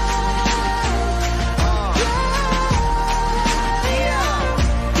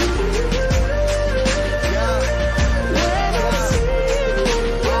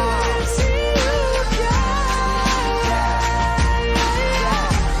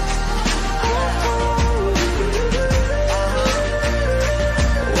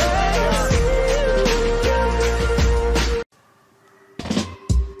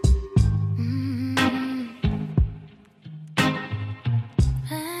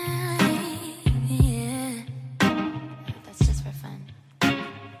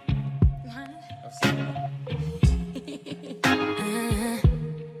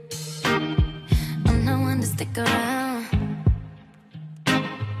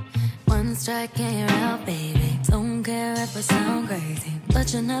 Strike and you're out, baby. Don't care if I sound crazy,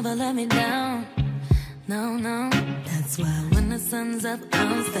 but you never let me down. No, no. That's why when the sun's up,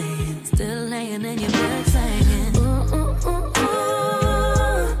 I'm staying. Still laying in your bed singing. Ooh, ooh, ooh,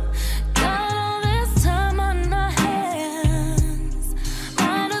 ooh. Got all this time on our hands.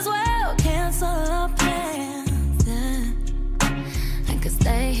 Might as well cancel our plans. Yeah. I could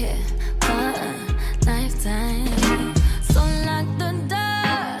stay here for a lifetime. So lock the door.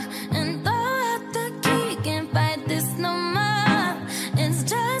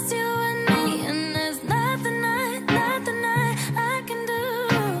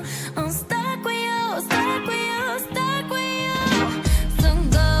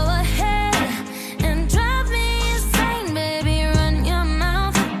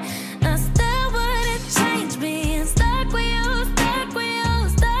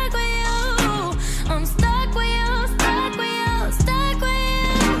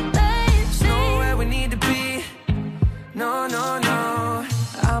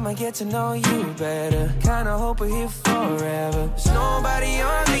 Get to know you better. Kinda hope we're here forever. There's nobody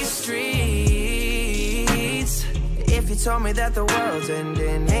on these streets. If you told me that the world's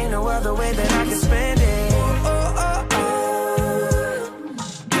ending, ain't no other way that I can spend it. Oh, oh, oh, oh.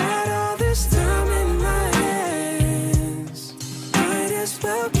 Got all this time in my hands. Might as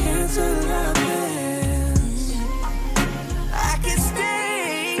well cancel our plans. I can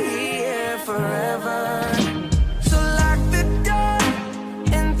stay here forever.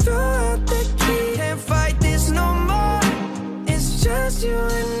 You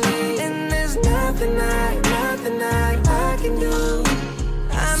and me, and there's nothing I can do.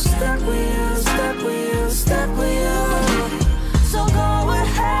 I'm stuck with you, stuck with you, stuck with you. So go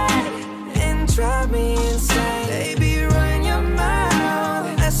ahead and drive me insane. Baby, run your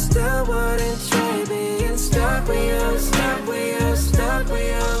mouth. I still wouldn't trade being stuck with you, stuck with you, stuck with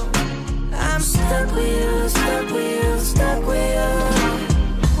you. I'm stuck with you, stuck with you, stuck with you.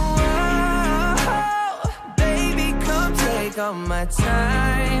 All my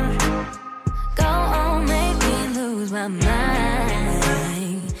time. Go on, make me lose my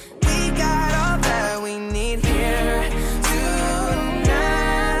mind. We got all that we need here tonight.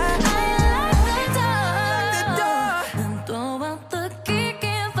 I lock the door and throw out the key.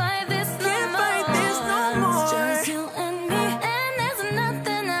 Can't fight this no more. It's just you and me, and there's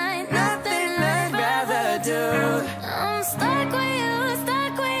nothing I'd rather do. I'm stuck with you,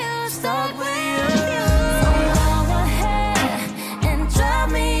 stuck with you, stuck with you. Drive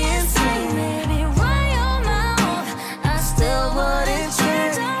me insane, baby, run your mouth. I still wouldn't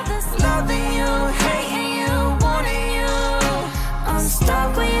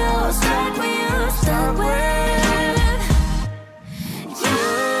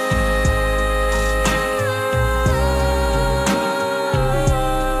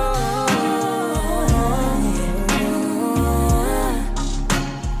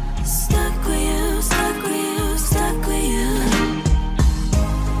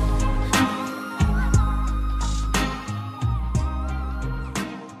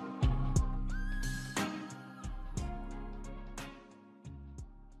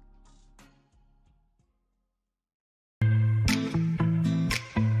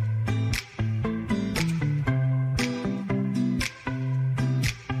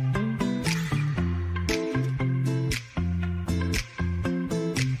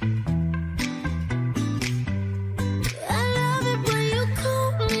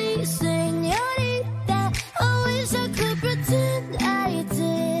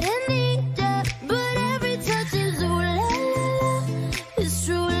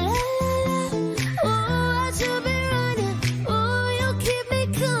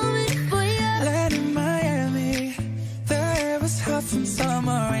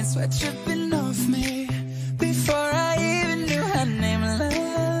summer rain, sweat dripping off me. Before I even knew her name, la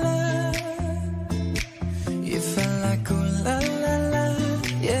la la. You felt like ooh la la la,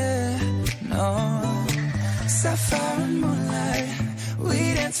 yeah, no. Sapphire and moonlight, we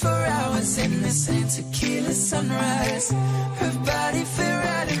danced for hours in the same tequila sunrise. Her body fit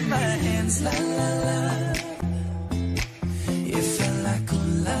right in my hands, la la la. You felt like ooh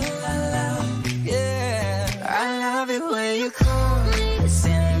la la la, yeah. I love it when you call me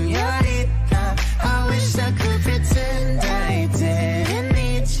señorita. I wish I could pretend I didn't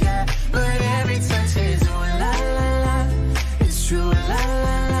need ya, but every touch is ooh la la la. It's true, la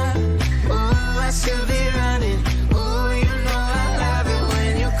la la. Ooh, I should be running. Ooh, you know I love it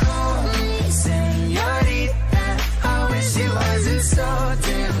when you call me señorita. I wish it wasn't so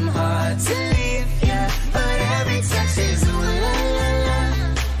damn hard to leave ya, but every touch is ooh la la la.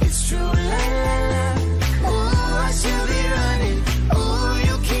 It's true, la la la. Ooh, I should be running. Ooh,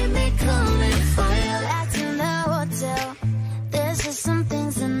 you keep me coming for you. Back in the hotel, there's just some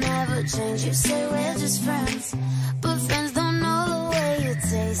things that never change. You say we're just friends, but friends don't know the way you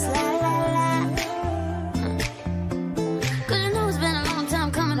taste. La la la. Cause you know it's been a long time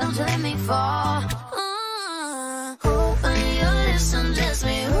coming, don't you let me fall. Hooked on your lips, undress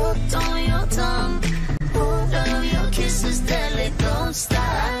me, hooked on your tongue. Hooked on your kisses, deadly, don't stop. I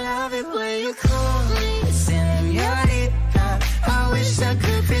love it when you call me señorita. I wish I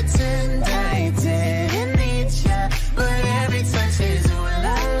could pretend I didn't need ya, but every touch is ooh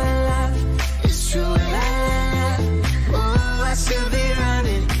la la la. It's true, la la la. Ooh, I should be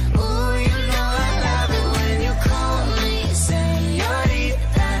running. Ooh, you know I love it when you call me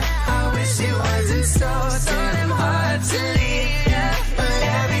señorita. I wish it wasn't so damn hard to leave ya, but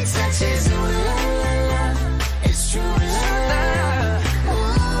every touch is ooh la la la. It's true, la la la.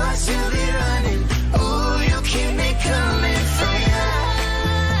 Ooh, I should be running. Ooh, you keep me coming for ya.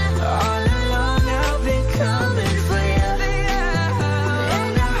 All along I've been coming for ya,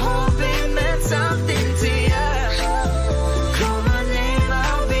 and I hope it meant something to ya. Call my name,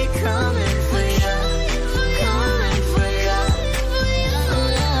 I'll be coming for ya, coming for ya.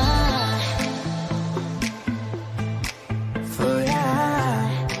 For ya.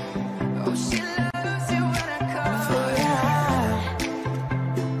 Oh, she loves you when I call for ya.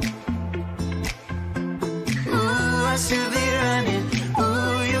 Ooh, I should be running.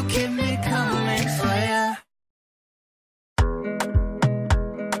 Ooh, you keep me coming for ya.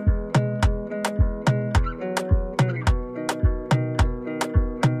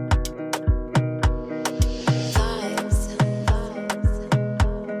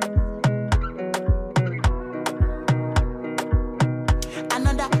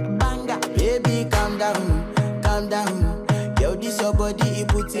 Another banger. Baby, calm down, calm down. Yo, this your body, it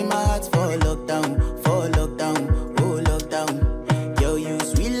puts in my heart for lockdown, oh lockdown. Yo, you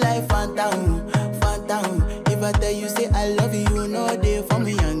sweet life, phantom, phantom. If I tell you say I love you, you know they for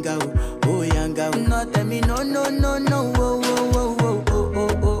me, young girl, oh young girl. No, tell me no, no, no, no, oh, oh, oh, oh, oh,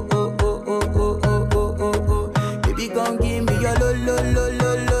 oh, oh, oh, oh, oh, oh, oh, oh, oh, oh. Baby, come give me your lo, lo, lo,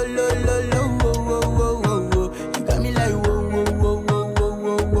 lo, lo, lo, lo, lo, oh, oh, oh, oh, oh. You got me like whoa, whoa, whoa, whoa, whoa,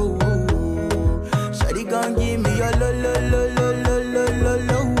 whoa, whoa, whoa. Shawty, come give me your lo, lo, lo, lo, lo, lo, lo,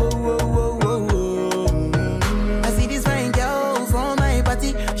 lo, oh, oh, oh, oh, oh. I see this fine girl from my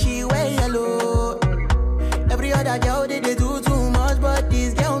party, she wear yellow. Every other girl they do too much, but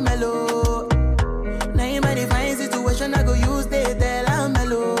this girl mellow. Now in my divine situation, I go use they tell I'm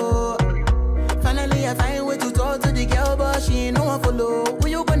mellow. Finally, I find way to talk to the girl, but she ain't no one follow. Who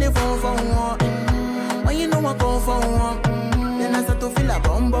you gonna phone for one? When you know I come for one, then I start to feel a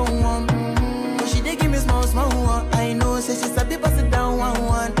bum bum one. But she dey give me small small one. I know, say she sabi pass it down one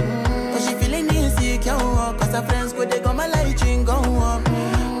one. But she feeling insecure, cause her friends go they go my light ring go on.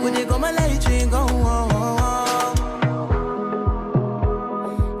 Go they go my light ring go on.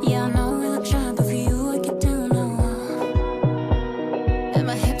 Yeah, I know we look shy, but for you I get down low. And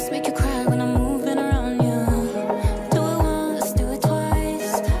my hips make you cry when I'm moving around you. Do it once, do it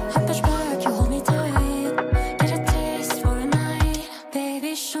twice. I push back, you hold me tight. Get a taste for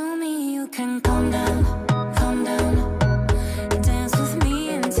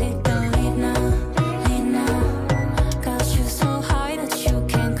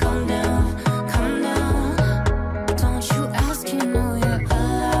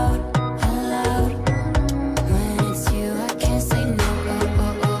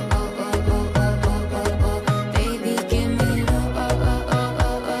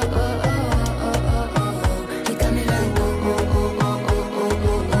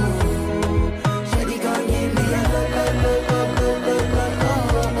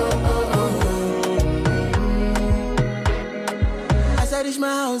reach my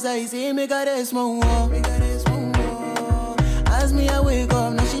house, I see me got a small wall. As me, I wake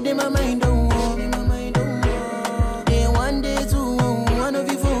up, now she did my mind don't walk. Day one, day two, one of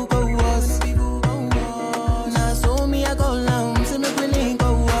you folk go us. Now so me, I go down, see me willing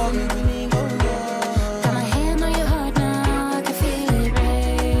go walk. Got my hand on your heart now, I can feel it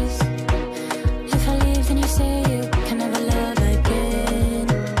race. If I leave, then you say you can never love again.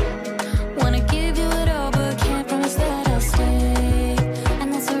 Wanna give you it all, but can't promise that I'll stay.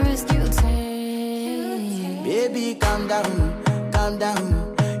 And that's a risk you take. Baby, calm down, calm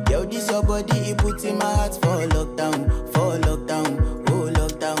down. Yo, this your body, it puts in my heart for lockdown, oh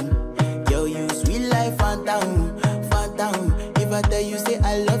lockdown. Yo, you sweet life, phantom, phantom. If I tell you say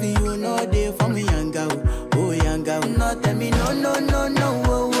I love you, you know they for me, young girl, oh young girl. No, tell me no, no, no, no,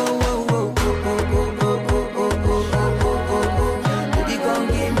 oh, oh, oh, oh, oh, oh, oh, oh, oh, oh, oh, oh, oh. Baby, come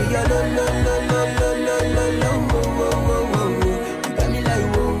give me your lo, lo, lo, lo, lo, lo, lo, lo, oh, oh, oh, oh. You got me like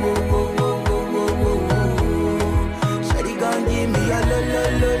whoa, whoa, whoa, whoa, whoa, whoa, whoa, whoa. Shawty, come give me your lo, lo,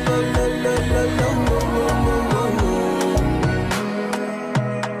 lo, lo, lo, lo, lo, lo, oh, oh, oh, oh, oh.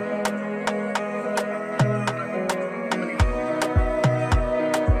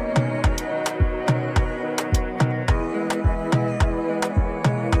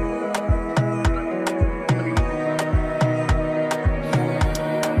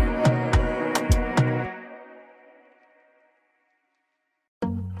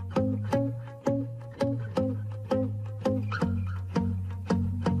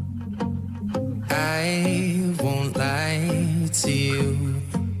 I won't lie to you.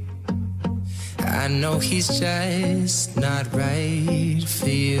 I know he's just not right for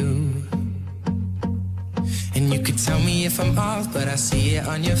you. And you could tell me if I'm off, but I see it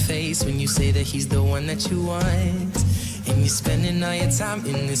on your face when you say that he's the one that you want. And you're spending all your time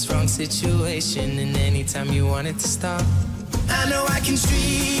in this wrong situation, and anytime you want it to stop, I know I can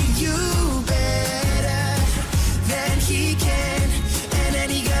treat you better than he can. And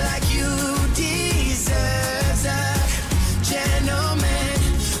any girl like you deserves a gentleman.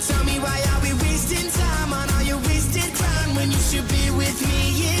 Tell me, why are we wasting time on all your wasted time when you should be with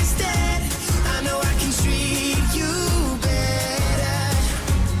me instead? I know I can treat you better,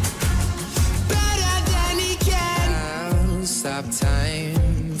 better than he can. I'll stop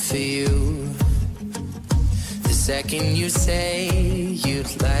time for you the second you say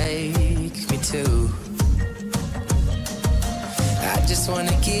you'd like me to. I just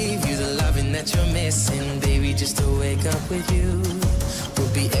wanna give you the loving that you're missing, baby. Just to wake up with you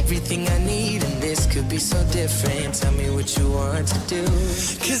will be everything I need, and this could be so different. Tell me what you want to do,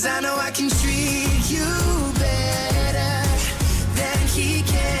 'cause I know I can treat you better than he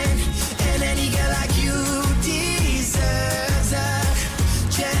can. And any girl like you deserves a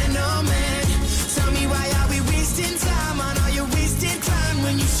gentleman. Tell me, why are we wasting time on all your wasted time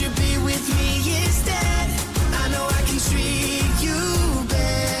when you should be with me instead? I know I can treat you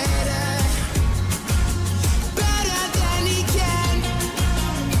better, better than he can,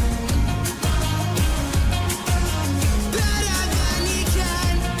 better than he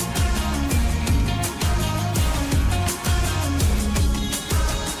can.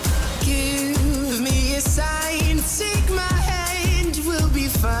 Give me a sign, take my hand, we'll be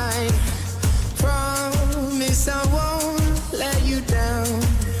fine. Promise I won't let you down.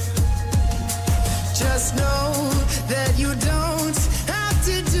 Just know that you don't have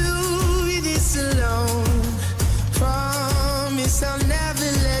to do this alone. Promise I'll never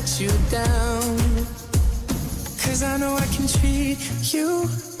let you down. 'Cause I know I can treat you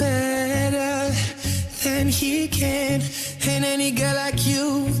better than he can. And any girl like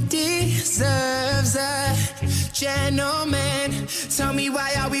you deserves a gentleman. Tell me,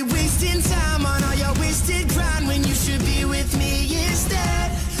 why are we wasting time on all your wasted grind when you should be with me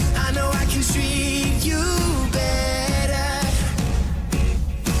instead? I know I can treat you better,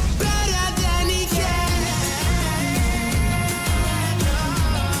 better than he can,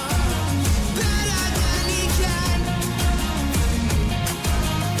 better than he can,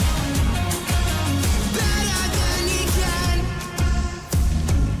 better than he can.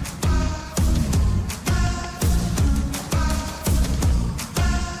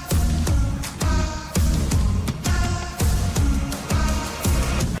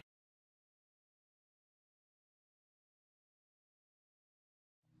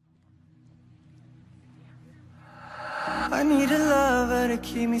 I need a lover to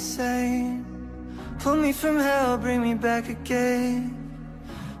keep me sane. Pull me from hell, bring me back again.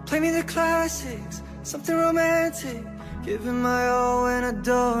 Play me the classics, something romantic. Giving my all when I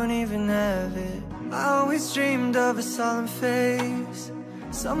don't even have it. I always dreamed of a solemn face,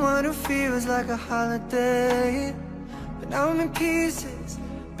 someone who feels like a holiday. But now I'm in pieces,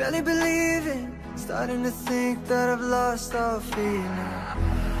 barely believing, starting to think that I've lost all feeling.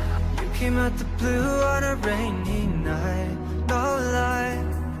 You came out the blue on a rainy night, no lie.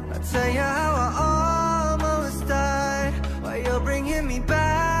 I'll tell you how I almost died, while you're bringing me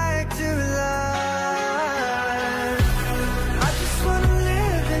back to life. I just wanna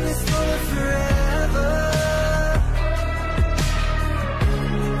live in this moment forever,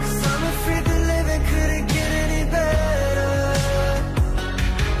 'cause I'm afraid that living couldn't get any better.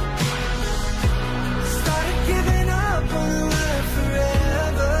 Started giving up on the word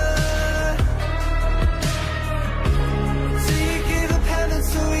forever, till you gave up heaven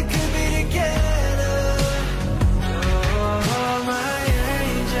so we could be together. Oh, my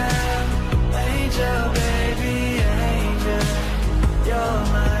angel, angel, baby, angel. You're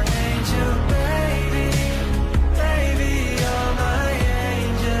my angel, baby, baby. You're my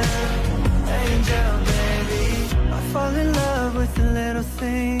angel, angel, baby. I fall in love with the little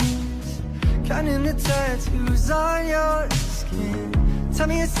things, counting the tattoos on your skin. Tell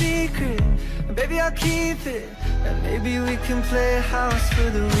me a secret, and baby, I'll keep it. And maybe we can play house for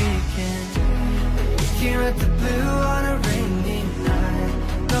the weekend. We came at the blue on a rainy night,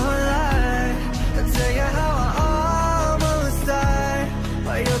 no lie. I'll tell you how I almost died,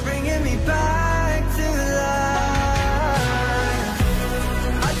 while you're bringing me back to life.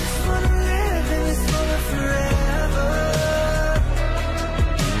 I just wanna live in this moment forever,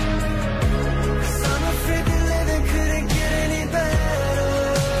 'cause I'm afraid that living couldn't get any better.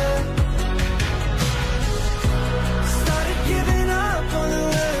 Started giving up on the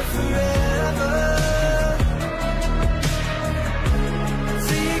word forever,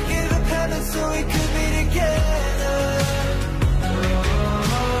 till you gave up heaven so we could be together.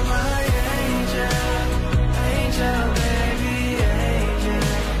 Oh, my angel, angel, baby, angel.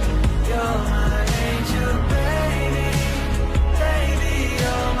 You're my angel, baby, baby.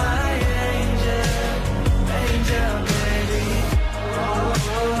 You're my angel, angel, baby. Oh,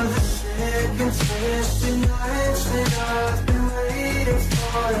 the second twisted nights that I've been waiting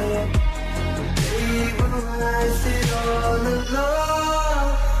for you. They were worth it all alone,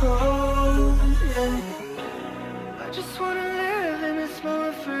 yeah. I just wanna live in this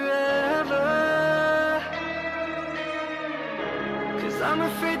moment forever, 'cause I'm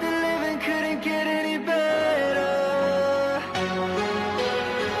afraid that living couldn't get any better.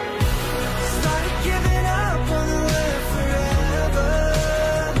 Started giving up on the word forever,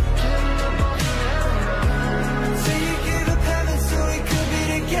 till you gave up heaven so we could be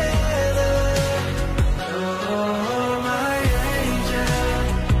together. Oh, my angel,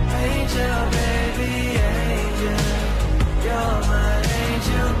 angel, baby, angel. You're my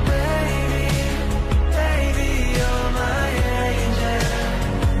angel, baby, baby. You're my angel,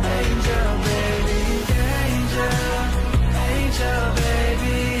 angel, baby, angel, angel,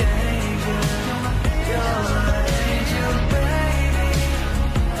 baby, angel. You're my angel, baby,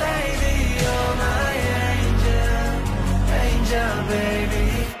 baby. You're my angel, angel, baby.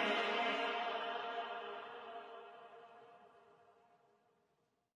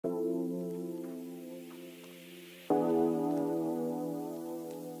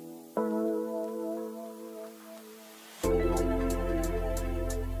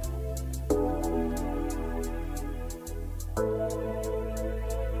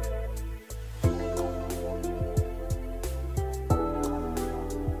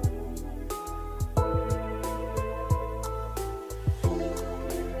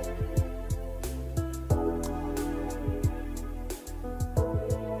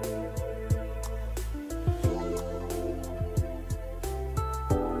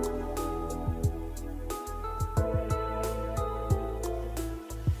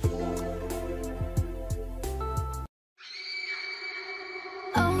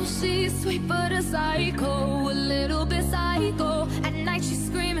 Oh, she's sweet but a psycho, a little bit psycho. At night she's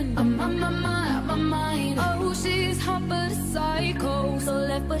screaming, I'm on my mind, my mind. Oh, she's hot but a psycho, so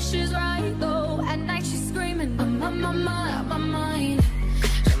left but she's right though. At night she's screaming, I'm on my mind, my mind.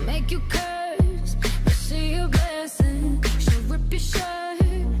 She'll make you curse, but she a blessing. She'll rip your shirt,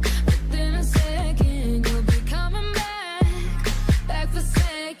 within a second you'll be coming back for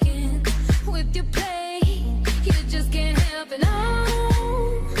second. With your play, you just can't help it. No,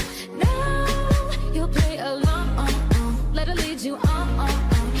 no, you'll play along. Let her lead you on.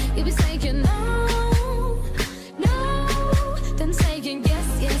 You'll be saying no, no, then saying yes,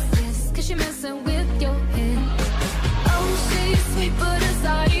 yes, yes, 'cause you're messing with your head. Oh, she's sweet but a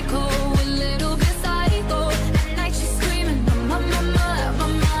psycho, a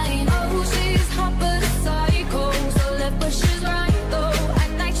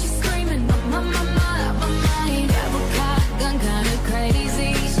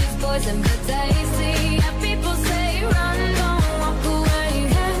poison but tasty. Yeah, people say run, don't walk away.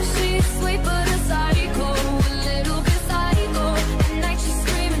 Yeah, she's sweet but a psycho, a little bit psycho. At night she's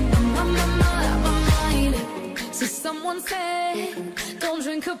screaming, I'm on my mind. So someone said, don't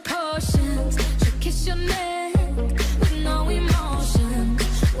drink her potions. She'll kiss your neck with no emotion.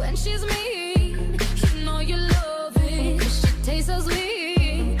 When she's mean, you know you love it, 'cause she tastes so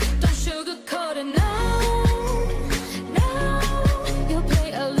sweet. Don't sugarcoat it now. You'll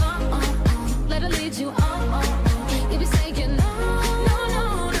play along, let her lead you on. You'll be saying no.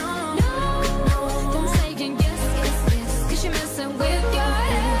 Don't saying yes, 'cause you're messing with your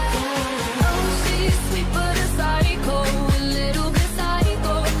head. Oh, she's sweet but a psycho, a little bit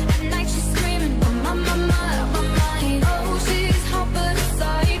psycho. At night she's screaming, my mind. Oh, she's hot but a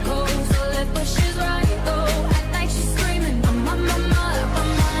psycho, so left but she's right though. At night she's screaming, my mind.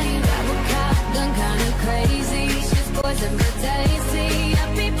 Grab a cop, gun kinda crazy. She's poison but tasty. Yeah,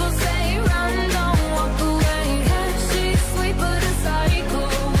 people say run, don't walk away. Yeah, she's sweet but a psycho,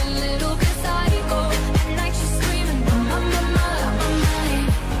 a little bit psycho. At night she's screaming, my mind.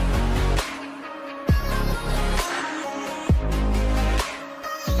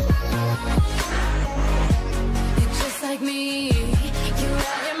 You're just like me, you're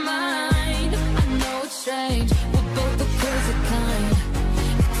out your mind. I know it's strange, we're both the crazy kind.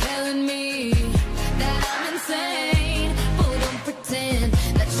 You're telling me that I'm insane, but don't pretend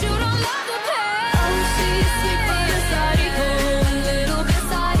that you don't love the pain. Oh, she's sweet but a psycho, a little bit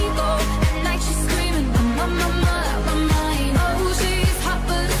psycho. At night she's screaming, my mind. Oh, she's hot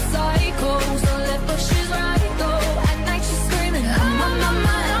but a psycho, so left but she's right though. At night she's screaming, my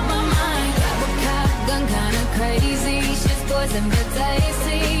mind. Grab a cop, gun kinda crazy. She's poison but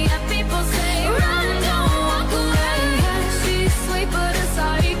tasty. Yeah, people say run, don't walk away. Yeah, she's sweet but a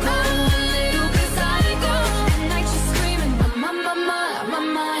psycho, a little bit psycho. At night she's screaming, my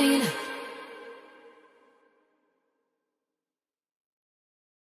mind.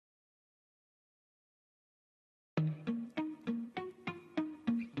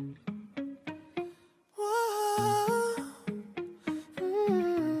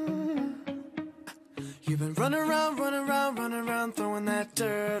 You've been running around, throwing that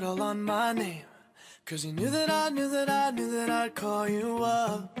dirt all on my name. 'Cause you knew that I'd call you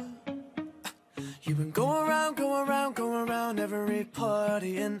up. You've been going around every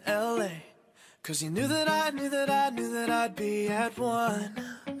party in LA. 'Cause you knew that I'd be at one.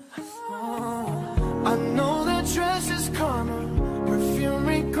 Oh, I know that dress is karma, perfume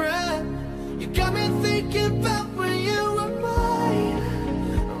regret. You got me thinking about when you were mine.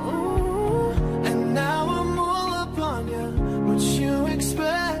 And now I'm all up on you, what you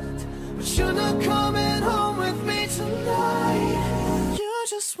expect. But you're not coming home with me tonight. You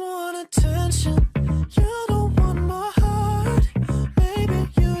just want attention, you don't want my heart. Maybe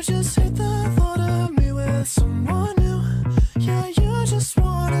you just hate the thought of me with someone new. Yeah, you just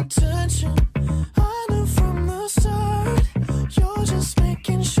want attention, I knew from the start. You're just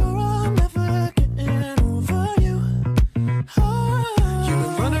making sure I'm never getting over you. You've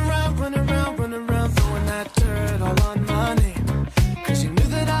been running around, throwing that dirt all on my name. 'Cause you knew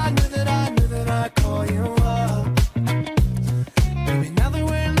that I'd call you up. Baby, now that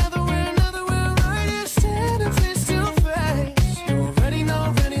we're right here standing face to face, you already know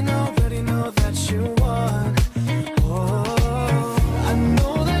that you won. Oh, I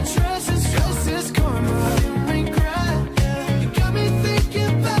know that dress is karma, regret. You got me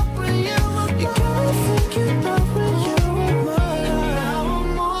thinking about when you were mine. Now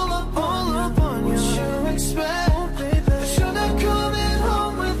I'm all up on you. What you expect, baby? But you're not coming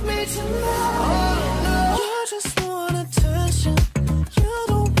home with me tonight. You just want attention, you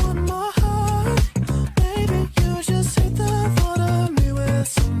don't want my heart. Maybe you just hate the thought of me with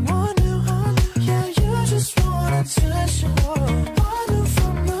someone new. Yeah, you just want attention, I knew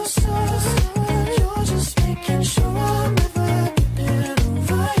from the start. You're just making sure I'm never getting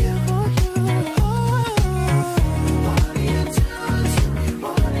over you. What are you doing to me?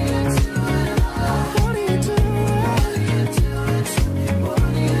 What are you doing? What are you doing? What are you doing to me? What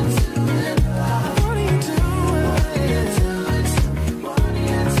are you doing? What are you doing? What are you doing to me? What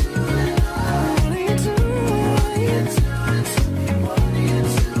are you doing? What are you doing to me? What are you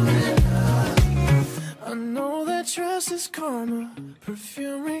doing? I know that dress is karma,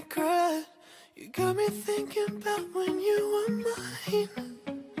 perfume regret. You got me thinking about when you were mine.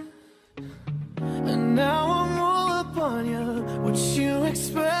 And now I'm all up on you, what you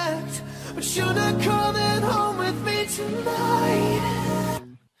expect. But you're not coming home with me tonight.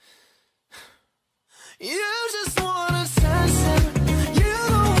 You just want attention, you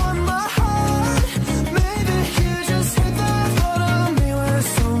don't want my heart. Maybe you just hate the thought of me with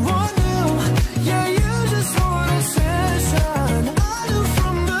someone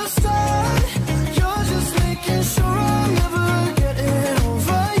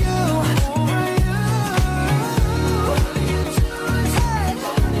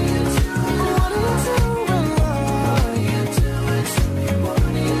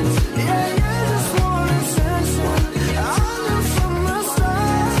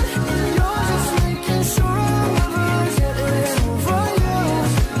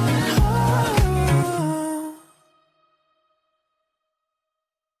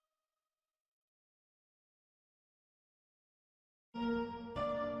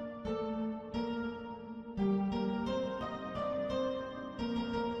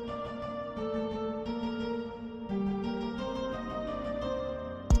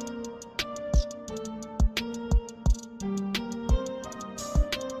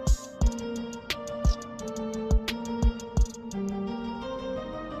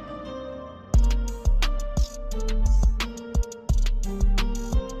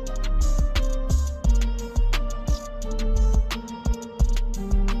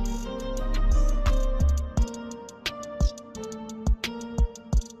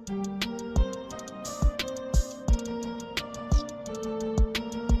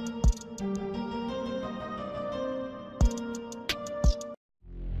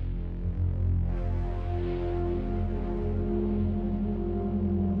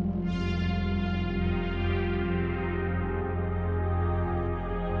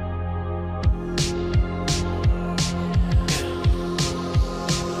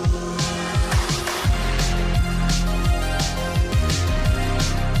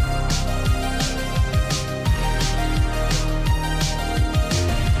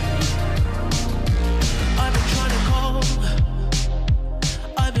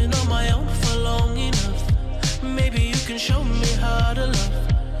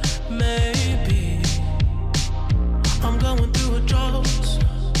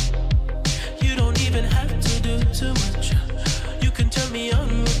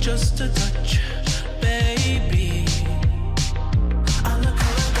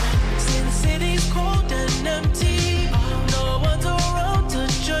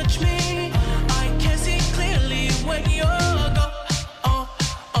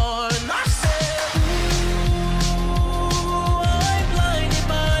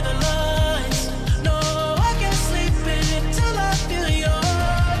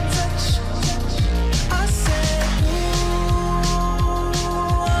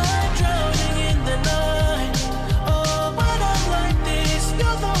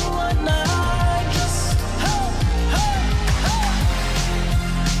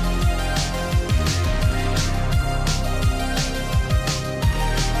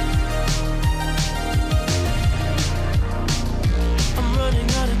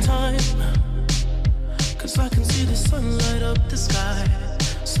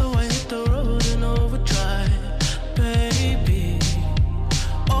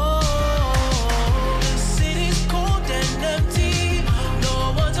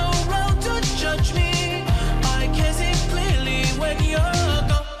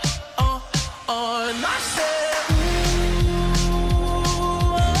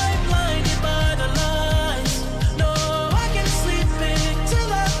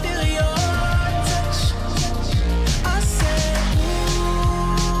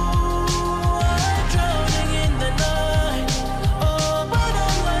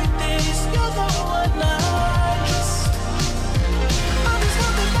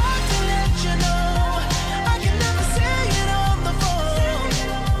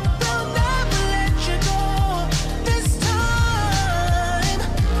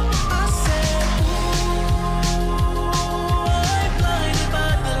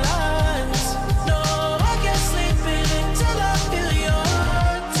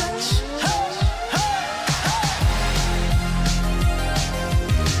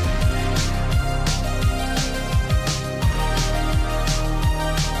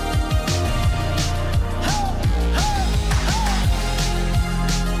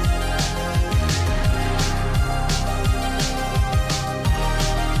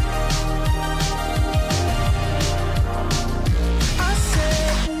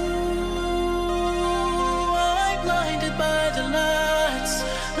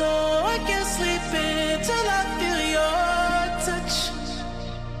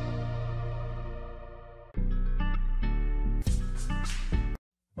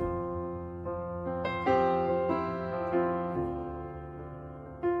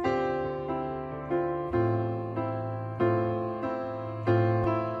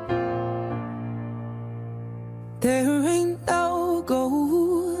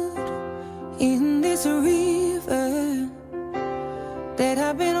this river that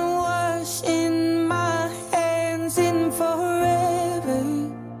I've been washing my hands in forever.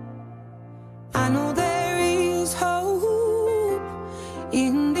 I know there is hope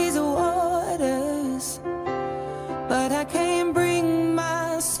in these waters, but I can't bring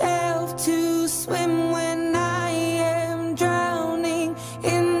myself to swim when I am drowning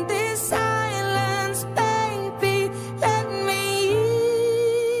in this silence. Baby, let me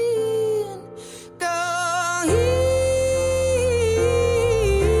in. Go easy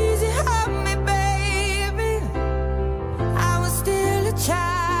on me, baby. I was still a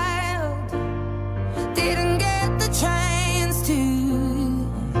child, didn't get the chance to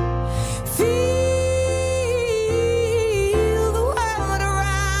feel the world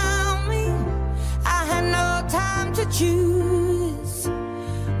around me. I had no time to choose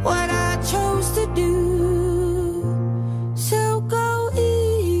what I chose to do. So go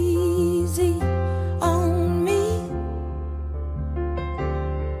easy on me.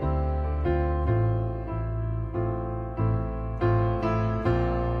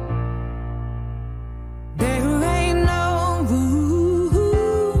 There ain't no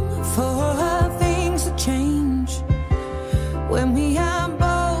room for things to change when we are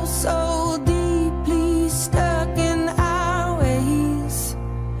both so deeply stuck in our ways.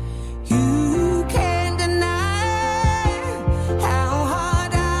 You can't deny how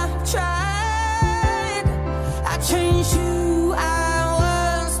hard I've tried. I changed who I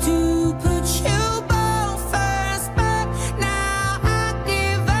was to put you both first, but now I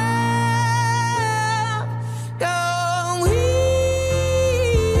give up. Go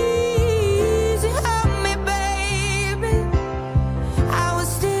easy on me, baby. I was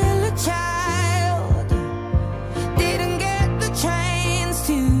still a child, didn't get the chance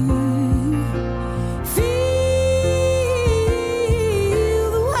to feel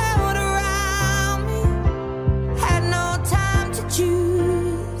the world around me. Had no time to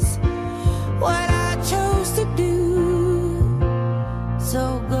choose what I chose to do. So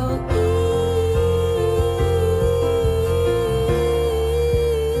go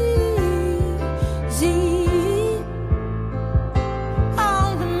easy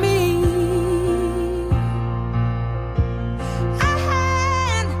on me. I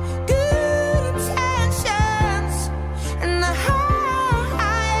had good intentions and the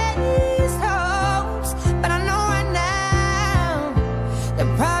highest hopes, but I know right now that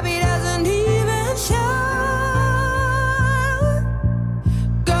probably doesn't even show.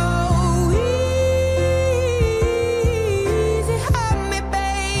 Go easy on me,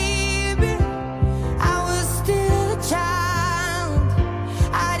 baby. I was still a child,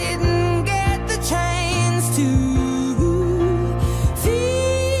 I didn't get the chance to feel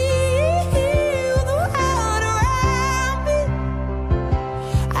the world around me.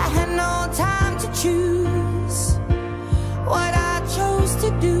 I had no time to choose what I chose to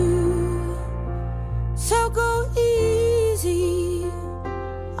do. So go easy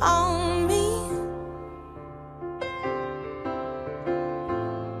on me.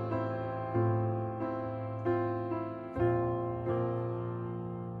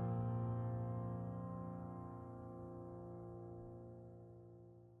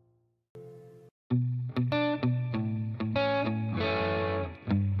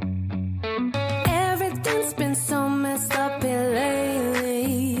 Everything's been so messed up here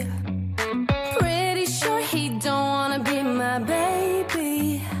lately. Pretty sure he don't wanna be my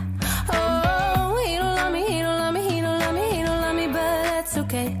baby. Oh, he don't love me, he don't love me, he don't love me, he don't love me, but that's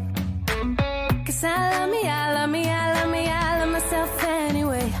okay. 'Cause I love me, I love me, I love me, I love myself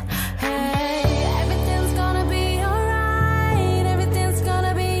anyway. Hey, everything's gonna be alright, everything's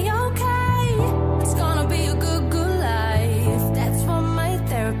gonna be okay. It's gonna be a good, good life. That's what my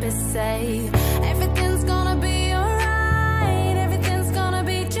therapist say. Everything's gonna be alright, everything's gonna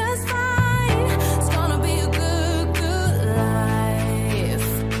be just fine. It's gonna be a good, good life.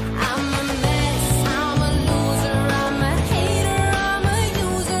 I'm a mess, I'm a loser, I'm a hater, I'm a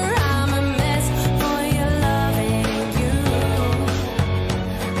user, I'm a mess for your loving you.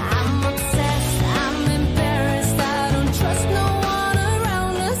 I'm obsessed, I'm embarrassed, I don't trust no one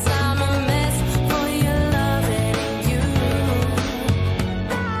around us. I'm a mess for your loving you.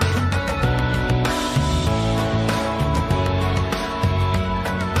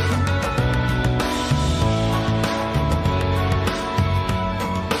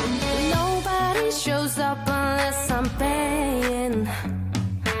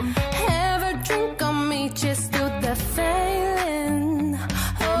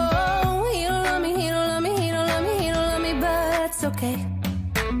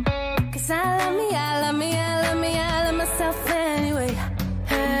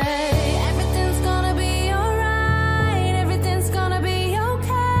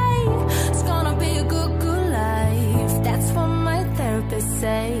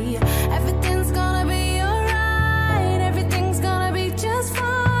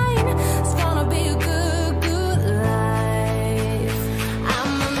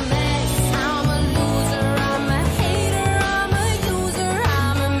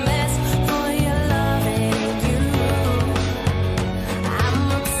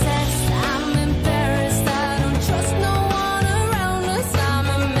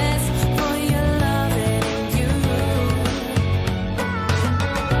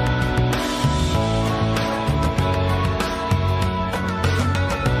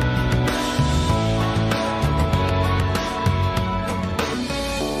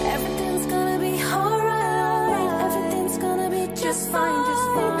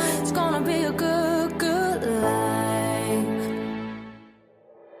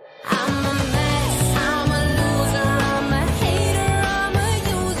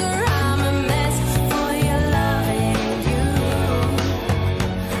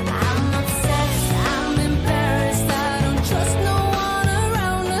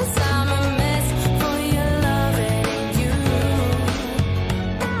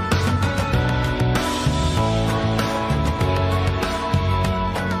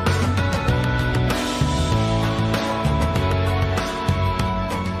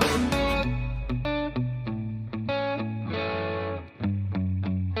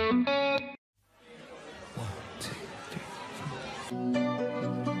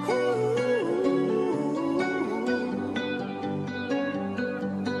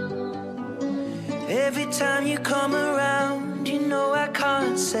 Every time you come around, you know I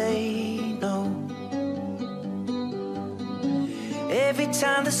can't say no. Every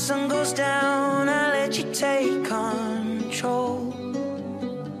time the sun goes down, I let you take control.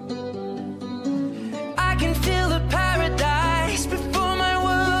 I can feel the paradise before my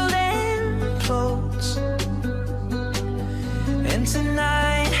world implodes. And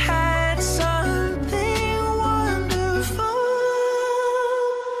tonight had something wonderful.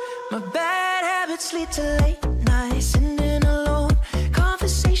 My bad habits lead to late nights, sitting alone,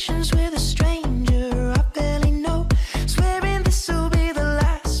 conversations with a stranger I barely know, swearing this will be the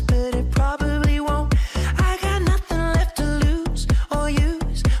last, but it probably won't. I got nothing left to lose or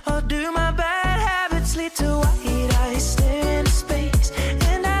use or do. My bad habits lead to white eyes staring into space,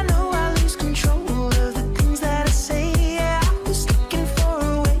 and I know I lose control of the things that I say. Yeah, I was looking for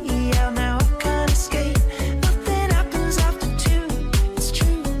a way out, now I can't escape. Nothing happens after two. It's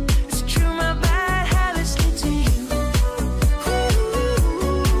true, it's true. My bad habits lead to you.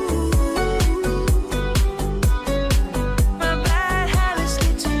 My bad habits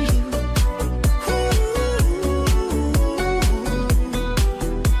lead to you.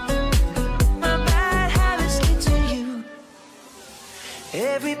 My bad habits lead to you.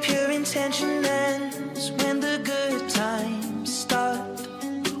 Every pure intention ends when the good times start.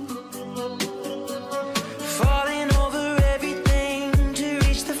 Falling over everything to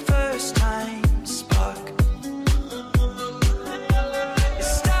reach the first time spark. It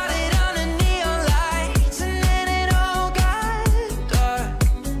started on a neon lights and then it all got dark.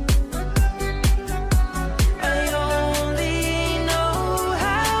 I only know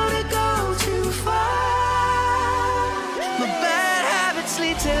how to go too far. My bad habits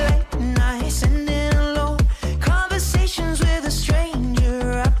lead to late nights, sitting alone, conversations with a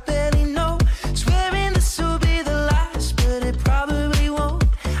stranger I barely know, swearing this will be the last, but it probably won't.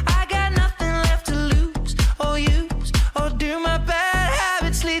 I got nothing left to lose or use or do. My bad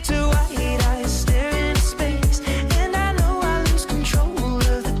habits lead to white eyes staring into space, and I know I lose control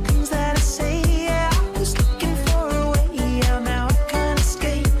of the things that I say. Yeah, I was looking for a way out, now I can't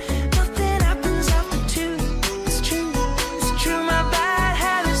escape. Nothing happens after two. It's true, it's true. My bad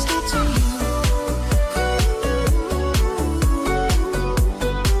habits lead to you.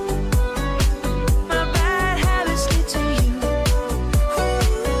 My bad habits lead to you.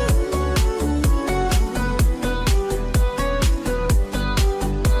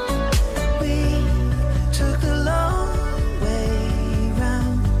 We took the long way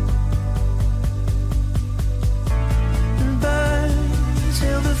round and burned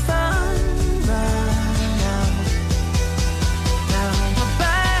till the fun ran out. Now my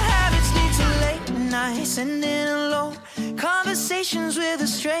bad habits lead to late nights, sitting alone, conversations with a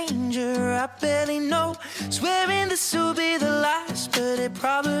stranger I barely know, swearing this will be the last, but it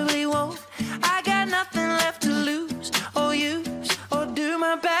probably won't. I got nothing left to lose or use or do.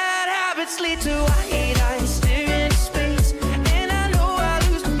 My bad habits lead to white eyes staring into space, and I know I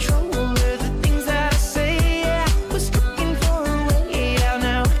lose control of the things that I say. Yeah, I was looking for a way out,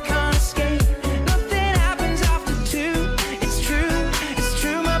 now I can't escape. Nothing happens after two. It's true, it's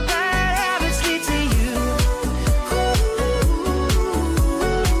true. My bad habits lead to you.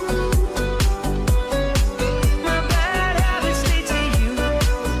 My bad habits lead to you.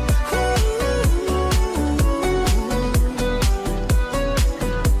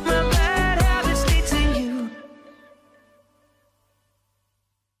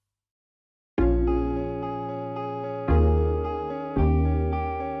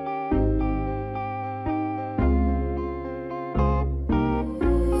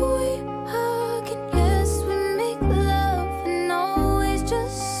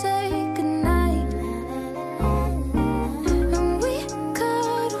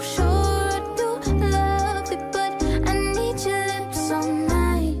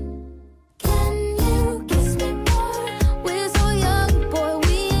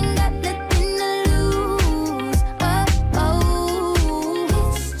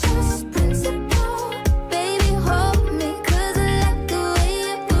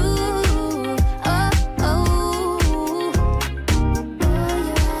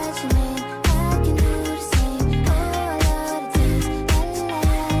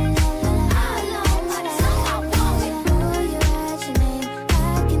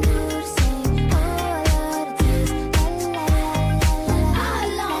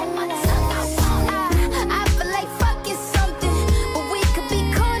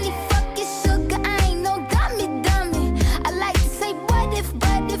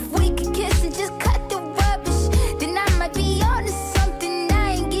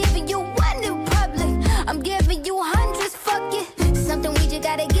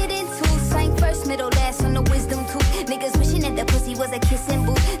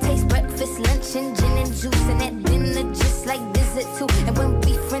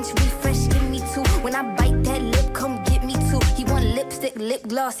 lip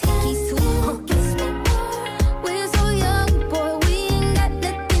gloss, hickeys too. Kiss me more. We're so young, boy, we ain't got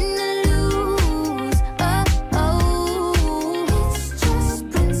nothing to lose. Oh, oh, it's just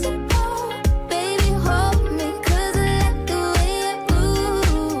principle. Baby, hold me, 'cause I like the way it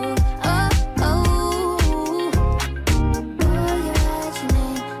moves. Oh, oh. Boy, you write your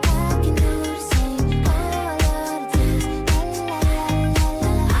name, I can do the same. Oh, I love the taste. La, la, la,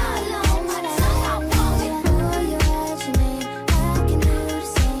 la, la. All on my tongue, I want it. Boy, you write your name, I can do the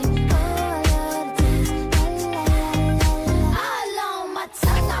same. Oh, I love the taste. La, la, la, la, la. All on my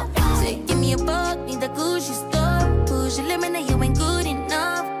tongue, I want it. Say, give me a buck, need the Gucci store. Push your limit, now you ain't good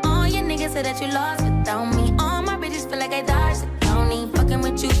enough. All your niggas say that you lost without me. All my bitches feel like I dodged the county. Fucking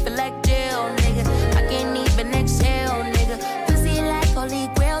with you feel like jail, nigga. I can't even exhale, nigga. Pussy like holy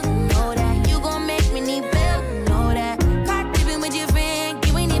grail, you know that. You gon' make me need bail, you know that. Caught dipping with your friend,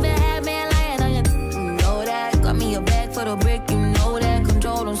 you ain't even had man lying on you, you know that. Got me a bag for the brick, you know that.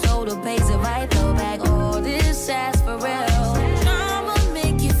 Control them, so the pays it right, throw back. All this ass for real. I'ma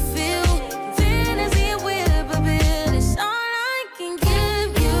make you feel fantasy with a bill. It's all I can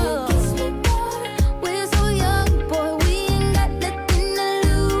give you. Kiss me more. We're so young, boy, we ain't got nothing to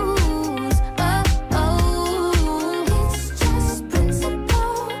lose. Oh, oh, it's just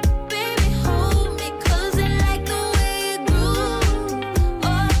principle. Baby, hold me, 'cause I like the way it groove.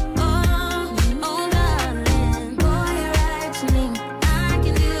 Oh, oh, oh, darling. Boy, you write your name, I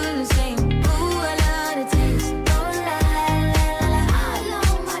can do the same. Ooh, I love the taste. Oh, la, la, la, la, la. All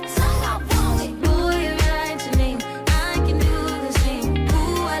on my tongue, I want it. Boy, you write your name, I can do the same.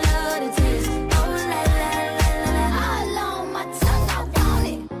 Ooh, I love the taste. Oh, la, la, la, la, la. All on my tongue, I want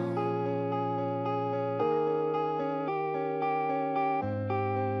it.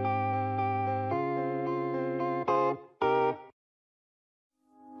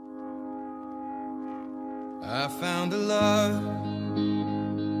 I found a love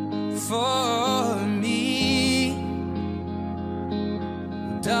for me.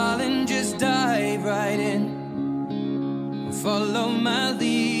 Darling, just dive right in. Follow my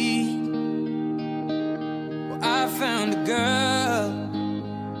lead. Well, I found a girl,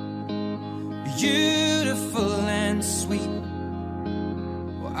 beautiful and sweet.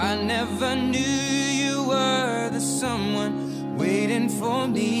 Well, I never knew you were the someone waiting for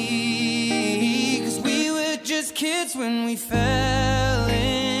me. 'Cause we were just kids when we fell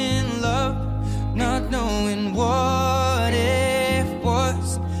in love, not knowing what it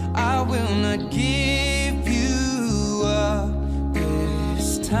was. I will not give you up this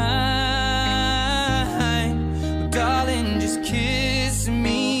time. Darling, just kiss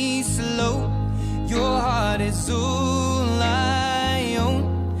me slow. Your heart is all I own,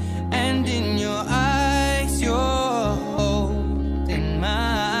 and in your eyes you're holding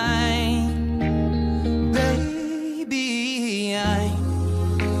mine. Baby, I'm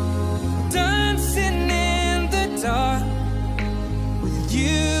dancing in the dark with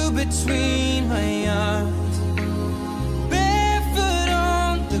you between my arms, barefoot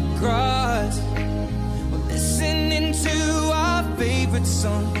on the grass. We're listening to our favorite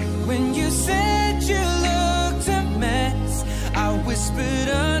song. When you said you looked a mess, I whispered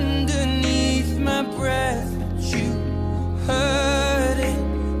underneath my breath, but you heard it.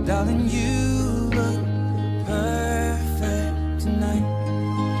 Darling, you look perfect tonight.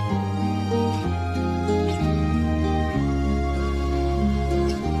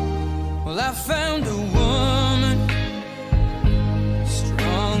 Well, I found a woman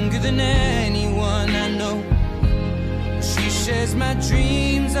stronger than anyone I know. She shares my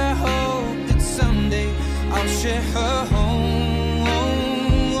dreams. I hope that someday I'll share her home.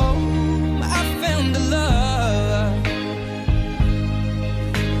 I found a love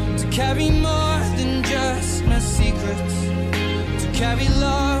to carry more than just my secrets, to carry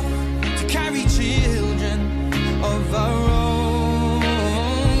love, to carry children of our own.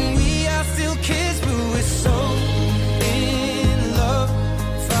 We are still kids, but we're so in love,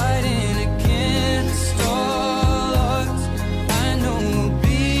 fighting against all odds. I know we'll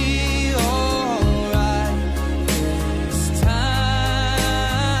be alright this time.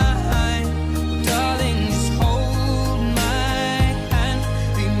 Darling, just hold my hand,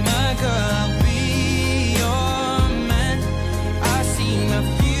 be my girl, I'll be your man. I see my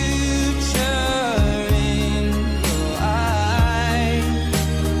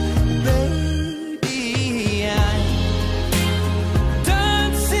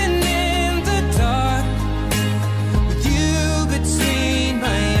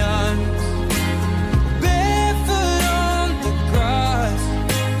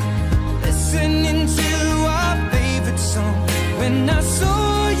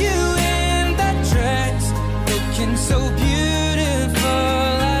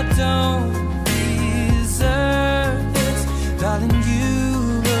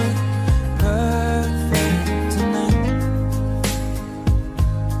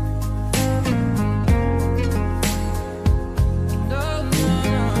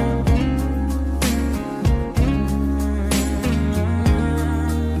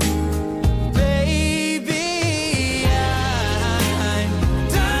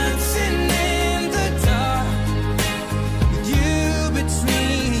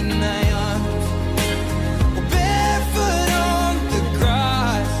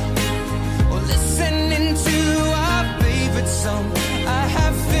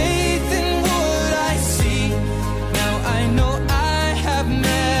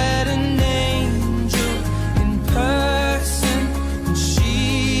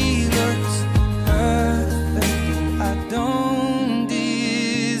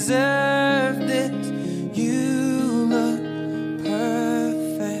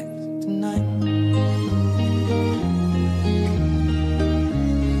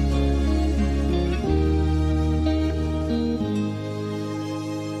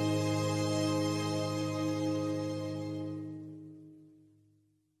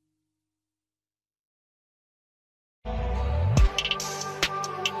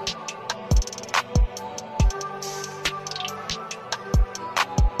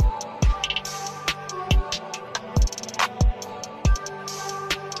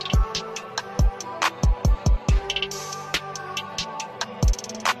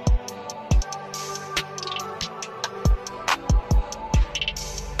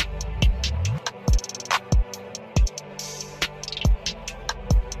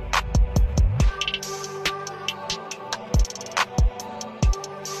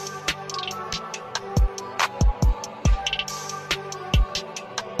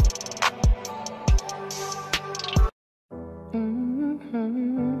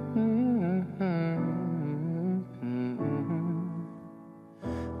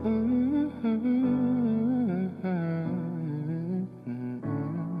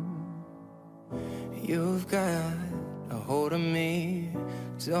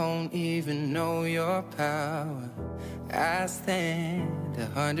don't even know your power. I stand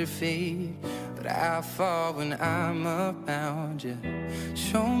 100 feet, but I fall when I'm around you.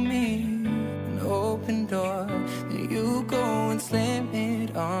 Show me an open door, then you go and slam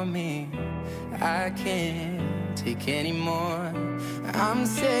it on me. I can't take any more. I'm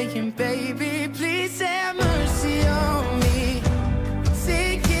saying, baby, please have mercy on me.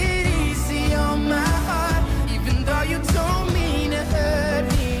 Take it easy on my heart, even though you don't mean to hurt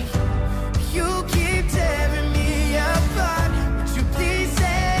me. You keep tearing me apart. Would you please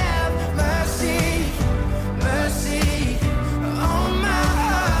have mercy, mercy on my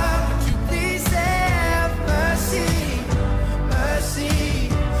heart? Would you please have mercy, mercy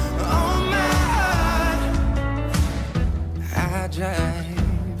on my heart? I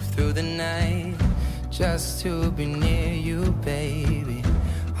drive through the night just to be near you, baby.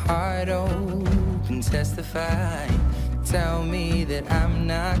 Heart open, testify. Tell me that I'm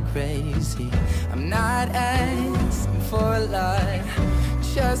not crazy. I'm not asking for a lot,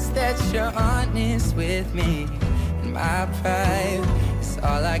 just that you're honest with me. And my pride is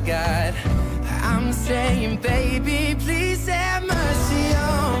all I got. I'm saying, baby, please have mercy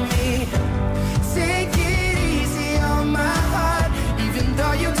on me. Take it easy on my heart, even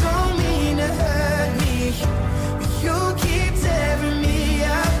though you don't mean to hurt me. You keep tearing me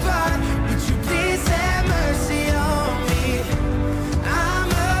apart. Would you please have mercy on me? I'm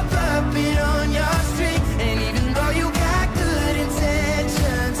a puppet on your string, and even though you got good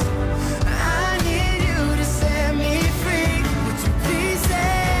intentions, I need you to set me free. Would you please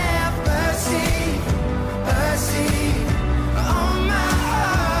have mercy, mercy on my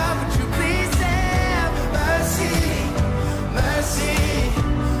heart? Would you please have mercy, mercy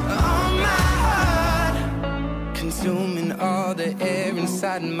on my heart? Consuming all the air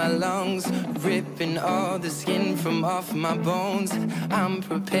inside my lungs, ripping all the skin from off my bones. I'm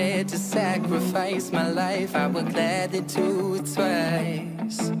prepared to sacrifice my life. I would gladly do it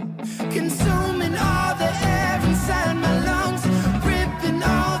twice. Consuming all the air inside my lungs, ripping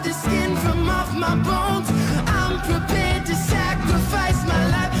all the skin from off my bones. I'm prepared to sacrifice my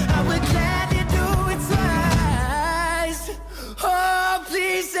life. I would gladly do it twice. Oh,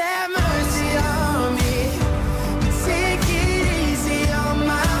 please have mercy on me. Take it easy on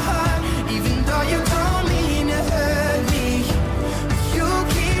my heart, even though you don't mean to hurt me. You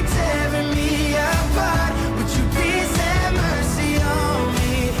keep tearing me apart. Would you please have mercy on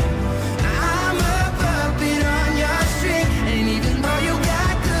me? I'm a puppet on your string, and even though you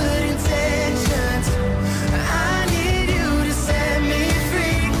got good intentions, I need you to set me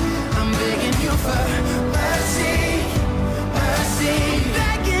free. I'm begging you for mercy, mercy.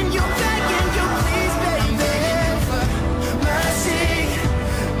 Begging you, please, baby, for mercy,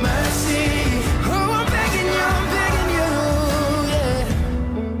 mercy. Oh, I'm begging you,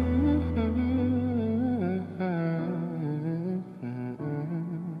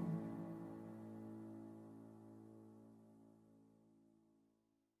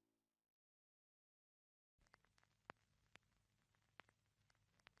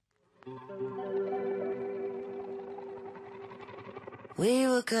 We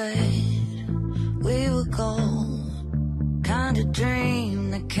were good, we were gold, kind of dream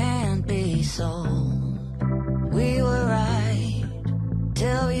that can't be sold. We were right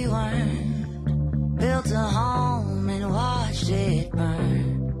till we weren't, built a home and watched it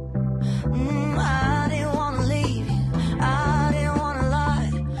burn. I didn't wanna leave you, I didn't wanna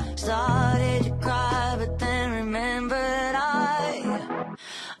lie. Started to cry, but then remembered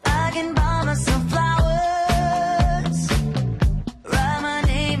I can buy myself flowers, write my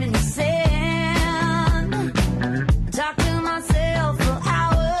name in the sand, talk to myself for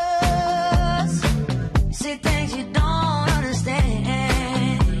hours, say things you don't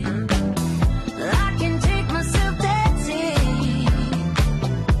understand. I can take myself dancing,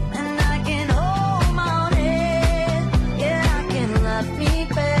 and I can hold my own head. Yeah, I can love me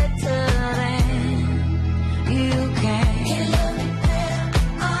better than you can. Can love me better,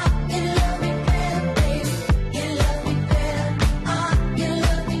 I can love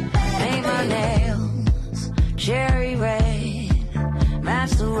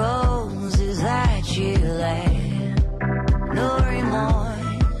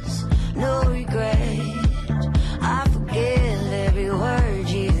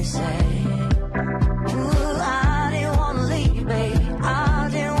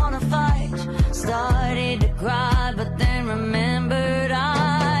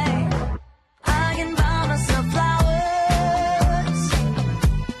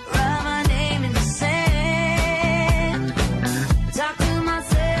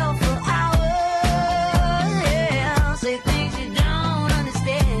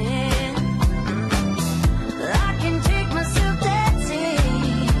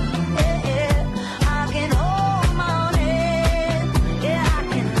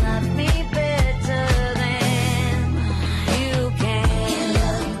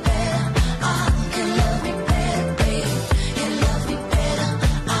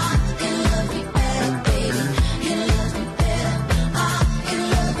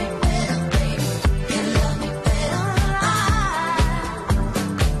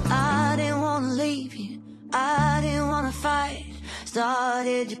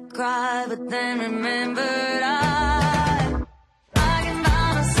Started to cry, but then remembered I can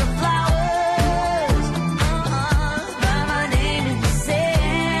buy myself flowers, write my name in the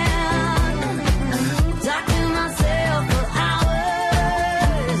sand, talk to myself for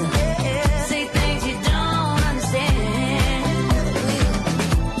hours, say things you don't understand.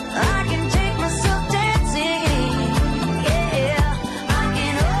 I can take myself dancing, yeah, I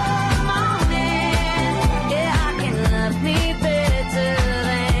can hold my man, yeah, I can love me better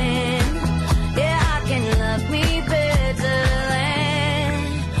than, yeah, I can love me better than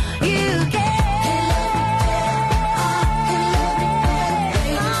you can.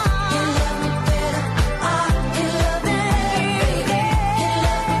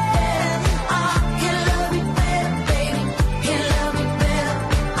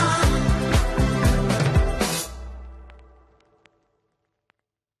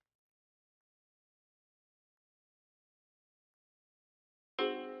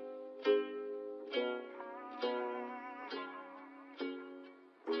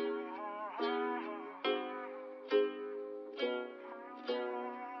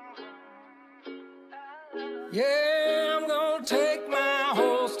 Yeah, I'm gonna take my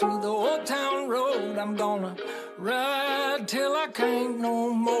horse through the old town road. I'm gonna ride till I can't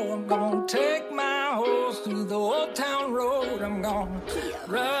no more. I'm gonna take my horse through the old town road. I'm gonna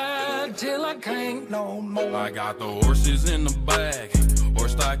ride till I can't no more. I got the horses in the back,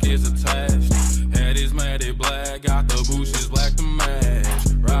 horse stock is attached. Head is matted black, got the bushes black to match.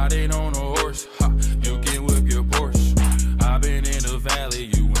 Riding on a horse, ha, you can whip your Porsche. I've been in the valley,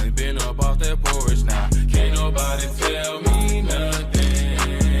 you ain't been up off that porch. Now, can't nobody tell me nothing.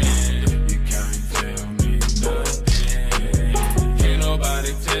 You can't tell me nothing. Can't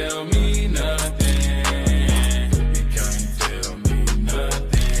nobody tell me nothing. You can't tell me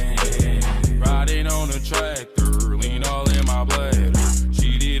nothing. Riding on a tractor, lean all in my bladder.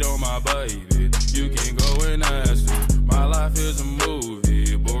 Cheated on my baby, you can go and ask her. My life is a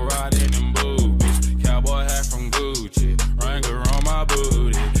movie, but riding in boobies. Cowboy hat from Gucci, Wrangler on my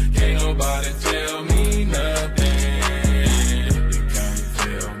booty. Can't nobody tell me nothing. You can't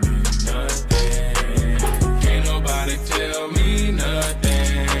tell me nothing. Can't nobody tell me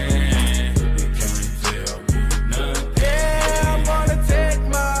nothing. You can't tell me nothing. Yeah, I'm gonna take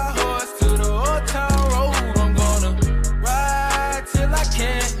my horse to the old town road. I'm gonna ride till I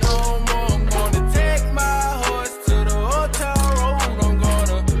can't no more. I'm gonna take my horse to the old town road. I'm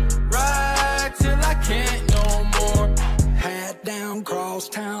gonna ride till I can't no more. Hat down, cross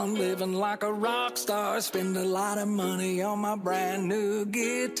town, living like a rock star. Spend a lot of money on my brand new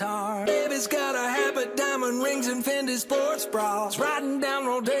guitar. Baby's got a habit, diamond rings and Fendi sports bras. Riding down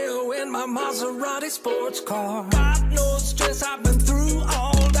Rodeo in my Maserati sports car. Got no stress, I've been through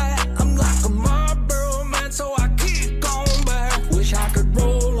all that. I'm like a Marlboro man, so I keep going back. Wish I could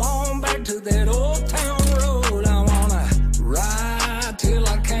roll on back to that old town road. I wanna ride till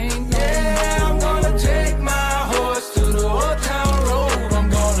I can't no Yeah, I'm gonna take my horse to the old town road. I'm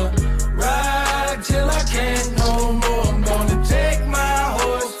gonna ride till I can't no more. I'm gonna take my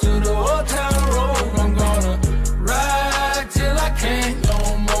horse to the old town road. I'm gonna ride till I can't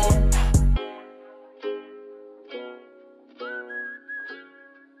no more.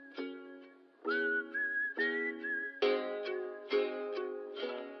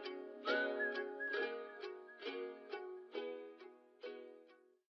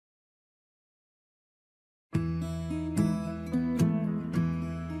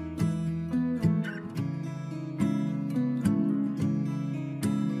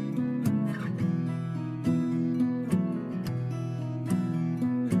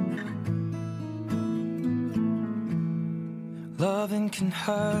 Loving can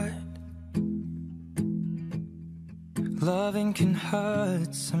hurt. Loving can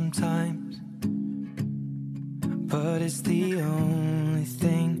hurt sometimes, but it's the only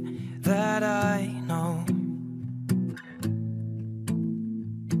thing that I know.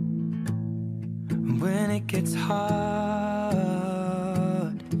 When it gets hard,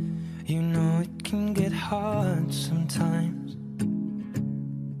 you know it can get hard sometimes.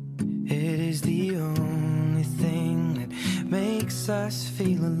 It is the only thing that makes us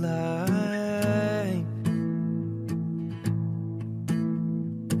feel alive.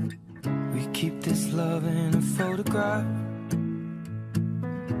 We keep this love in a photograph.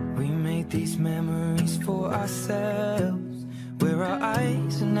 We made these memories for ourselves, where our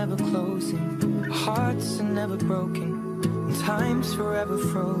eyes are never closing, our hearts are never broken, and time's forever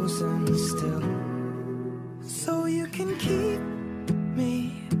frozen still. So you can keep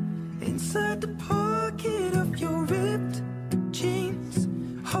me inside the pocket of your ripped jeans,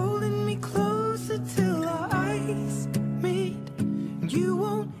 holding me closer till our eyes meet.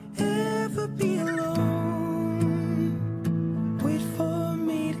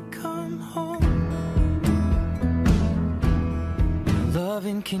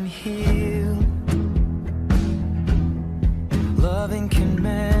 Loving can heal. Loving can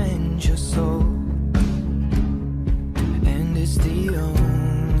mend your soul. And it's the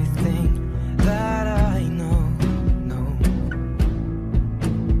only thing that I know.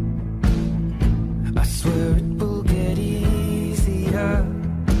 I swear it will get easier.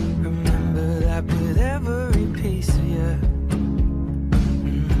 Remember that with every piece of you.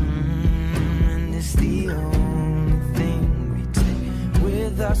 And it's the only thing we take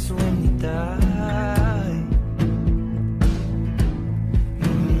with us when we die.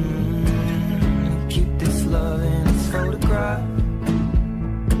 Keep this love in its photograph.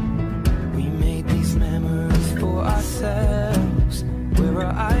 We made these memories for ourselves, where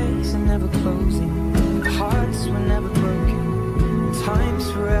our eyes are never closing, our hearts were never broken,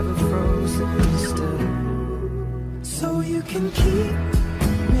 time's forever frozen still. So you can keep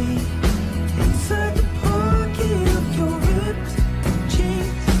me inside the pocket of your ripped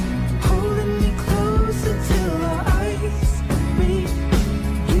jeans, holding me closer till our eyes meet.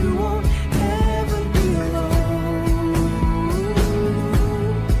 You won't ever be alone.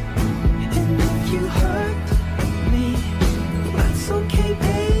 And if you hurt me, that's okay,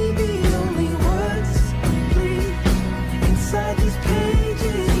 baby. Only words bleed inside these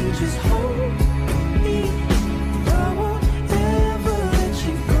pages. You just hold me. I won't ever let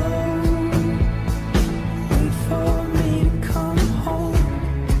you go. Wait for me to come home.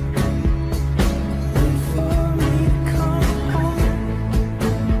 Wait for me to come home.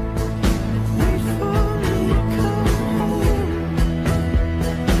 Wait for me to come home.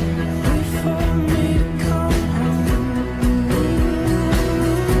 Wait for me to come home.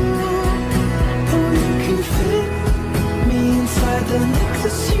 Oh, you can fit me inside the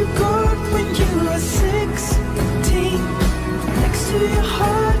necklace you got when you were 16, next to your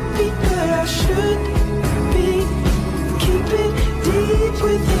heartbeat where I should be. Keep it deep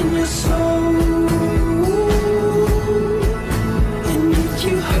within your soul. And if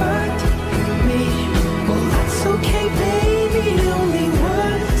you hurt me, well, that's okay, baby. Only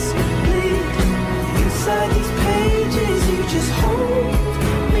words bleed inside these pages. You just hold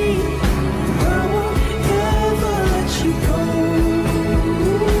me. I won't ever let you go.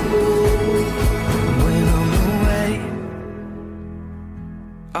 When I'm away,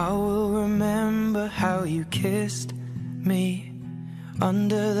 I will remember how you kissed me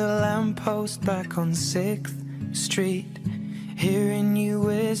under the lamppost back on 6th Street, hearing you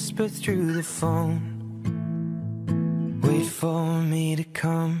whisper through the phone. Wait for me to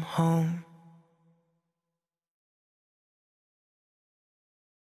come home.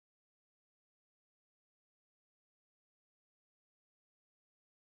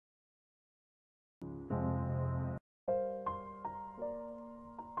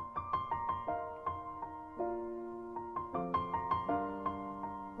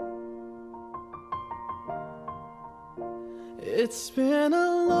 It's been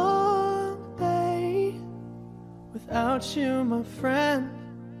a long day without you, my friend,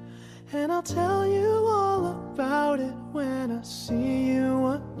 and I'll tell you all about it when I see you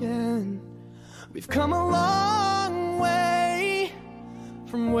again. We've come a long way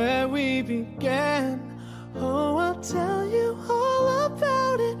from where we began. Oh, I'll tell you all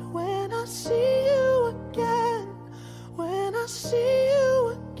about it when I see you again. When I see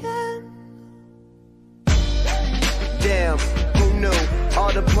you again. Damn, who knew?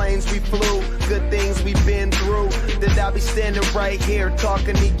 All the planes we flew, good things we've been through, that I'll be standing right here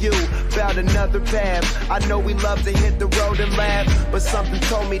talking to you about another path. I know we love to hit the road and laugh, but something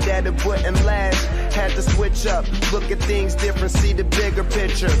told me that it wouldn't last. Had to switch up, look at things different, see the bigger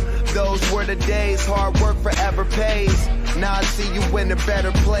picture. Those were the days, hard work forever pays. Now I see you in a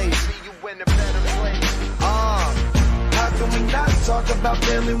better place. How can we not talk about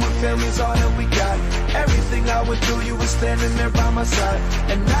family when family's all that we got? Everything I went through, you were standing there by my side,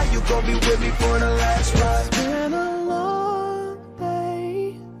 and now you gon' be with me for the last ride. It's been a long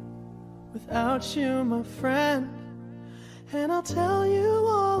day without you, my friend, and I'll tell you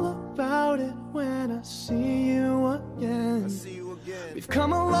all about it when I see you again. We've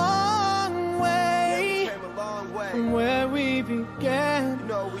come a long way from where we began.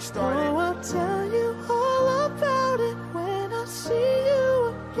 Oh, I'll tell you all about it when I see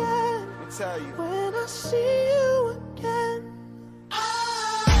you again. When I see you again.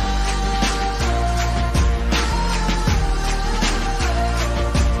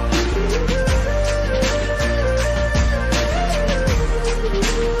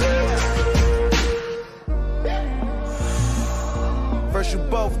 First you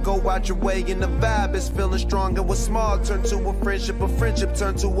both go out your way and the vibe is feeling strong, and what's small turn to a friendship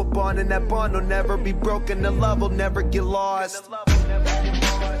turn to a bond, and that bond will never be broken, the love will never get lost.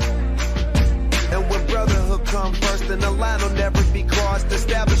 come first, and the line will never be crossed.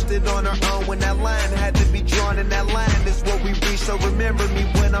 Established it on our own when that line had to be drawn, and that line is what we reach. So remember me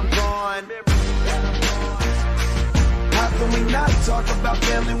when I'm gone. How can we not talk about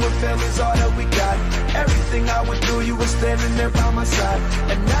family when family's all that we got? Everything I went through, you were standing there by my side,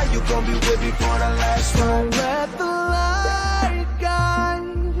 and now you gon' be with me for the last ride. Don't let the light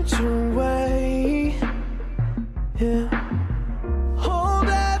guide your way. Yeah. Hold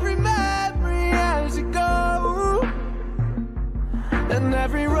every memory as you go, and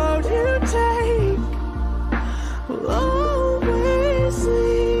every road you take will always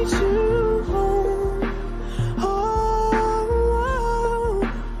lead you home. Oh,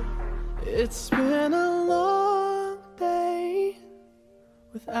 it's been a long day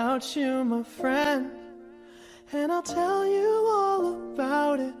without you, my friend, and I'll tell you all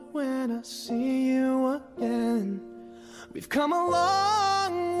about it when I see you again. We've come a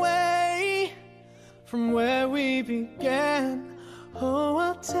long way from where we began. Oh,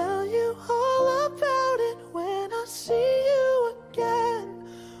 I'll tell you all about it when I see you again.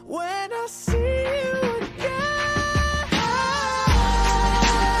 When I see you again.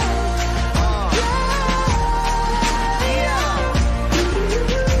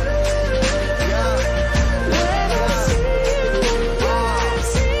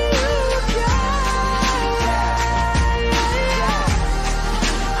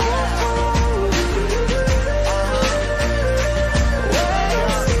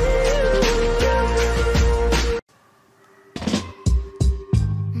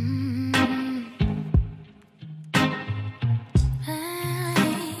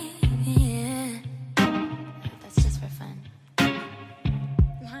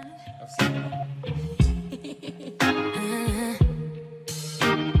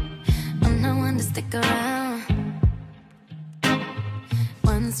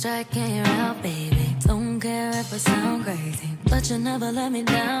 Strike and you're out, baby. Don't care if I sound crazy, but you never let me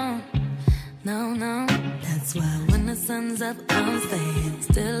down. No, no. That's why when the sun's up, I'm staying.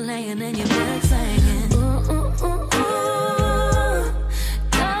 Still laying in your bed singing. Ooh, ooh, ooh, ooh.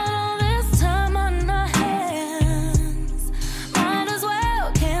 Got all this time on our hands. Might as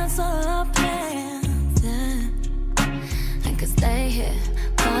well cancel our plans. Yeah. I could stay here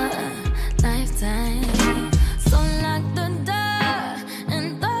for a lifetime. So lock the door.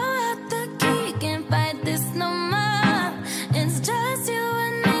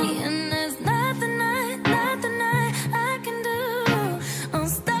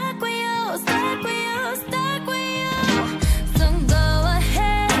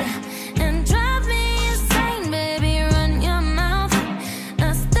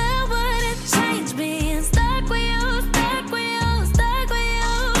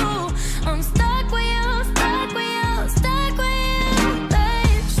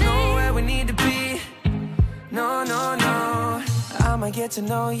 Get to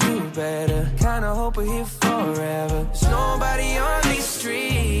know you better. Kinda hope we're here forever. There's nobody on these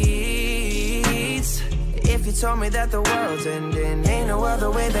streets. If you told me that the world's ending, ain't no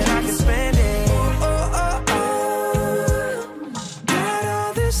other way that I can spend it. Oh, oh, oh, oh. Got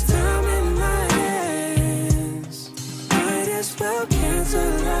all this time in my hands. Might as well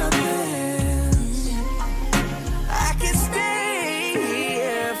cancel our plans. I can stay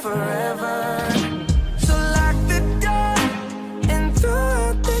here forever.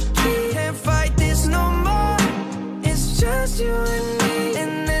 You and me,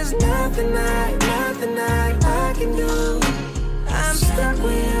 and there's nothing I can do. I'm stuck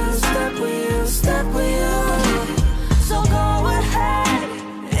with you, stuck with you, stuck with you. So go ahead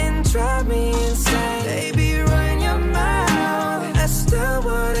and drive me insane. Baby, run your mouth. I still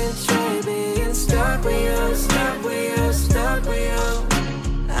wouldn't trade being stuck with you, stuck with you, stuck with you.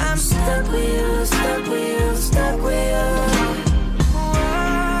 I'm stuck with you, stuck with you, stuck with you.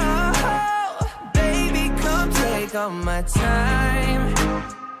 On my time,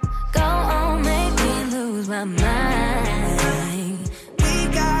 go on, make me lose my mind. We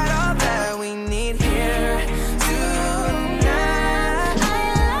got all that we need here tonight. I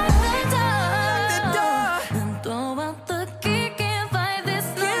lock the door and throw out the key. Can't fight this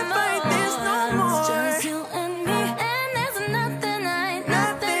no more. It's just you and me, and there's nothing I'd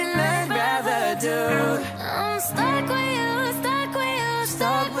rather do. I'm stuck with you, stuck with you,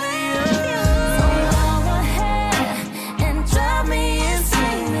 stuck with you. Drive me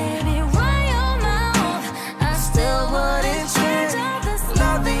insane, baby, run your mouth. I still would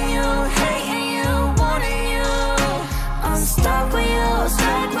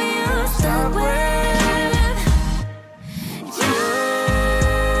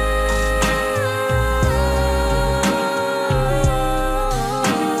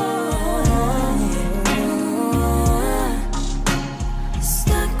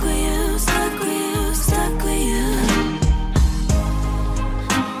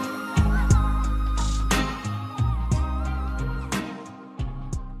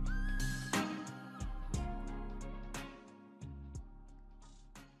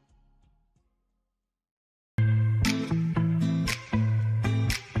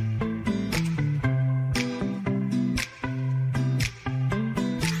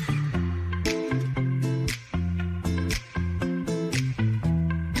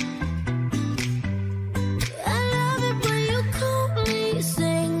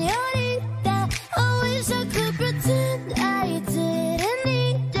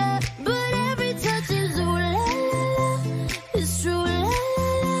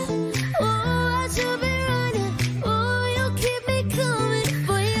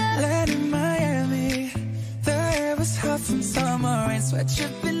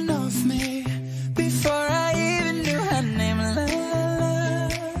tripping off me before I even knew her name. La la la.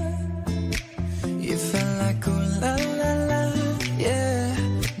 You felt like oh la la la, yeah,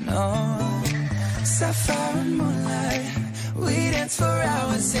 no. Sapphire and moonlight, we danced for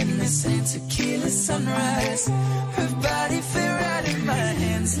hours in the same tequila sunrise. Her body fit right in my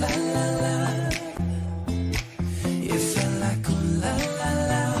hands, la la la. You felt like oh la la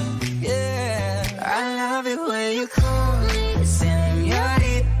la, yeah. I love it when you call me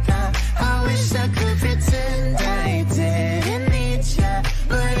señorita. I wish I could pretend I didn't need ya,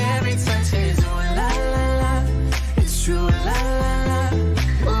 but every touch is oh la la la. It's true, la la la.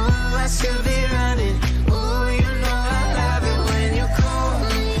 Oh, I should be running. Oh, you know I love it when you call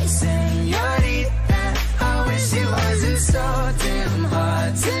me señorita. I wish it wasn't so damn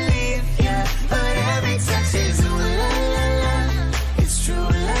hard to leave ya, but every touch is oh la la la. It's true,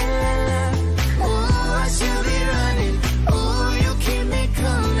 la la la. Oh, I should be running. Oh, you keep me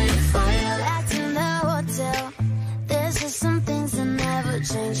coming for you. Back in the hotel, there's just some things that never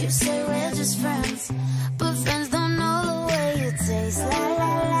change. You say we're just friends, but friends don't know the way you taste. La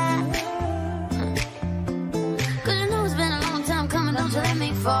la la. Cause you know it's been a long time coming, don't you let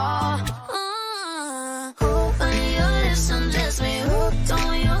me fall. When your lips undress me, hooked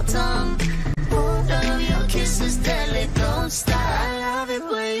on your tongue. Love your kisses deadly, don't stop. I love it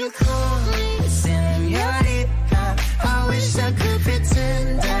when you call me señorita. I wish I could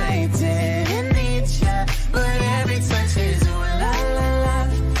pretend I didn't need ya, but every touch is oh la la la.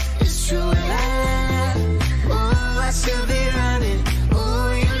 It's true, la la la. Oh, I should be running.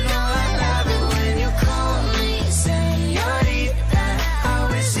 Oh, you know I love it when you call me señorita. I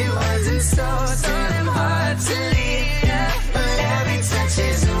wish it wasn't so damn hard to leave ya, but every touch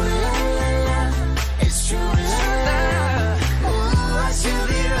is oh la la la. It's true, la la la. Oh, I should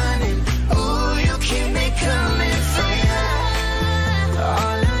be running. Oh, you keep me coming for ya.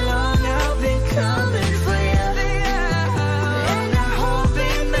 All along I've been coming for ya, and I hope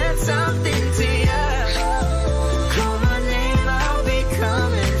it meant something to ya. Call my name, I'll be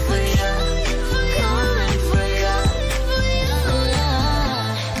coming for ya, coming for ya.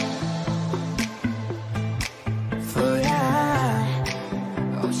 For ya.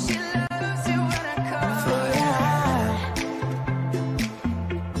 Oh, she loves you when I call for ya.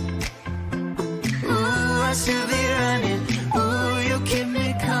 Ooh, I should be running. Ooh, you keep me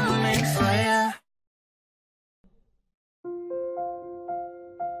coming for ya.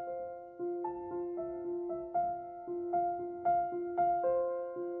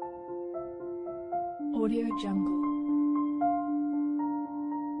 Audio Jungle.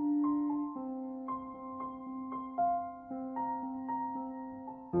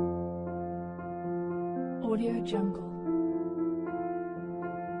 Audio Jungle.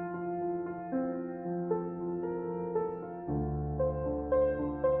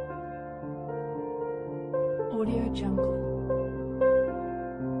 Audio Jungle.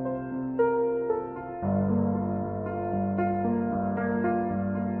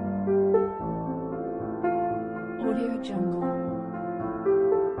 Audio Jungle.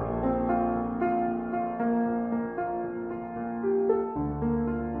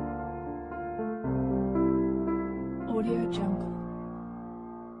 Audio Jungle.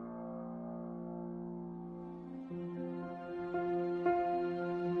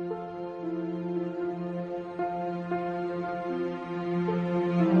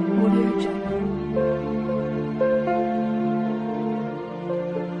 Audio Jungle.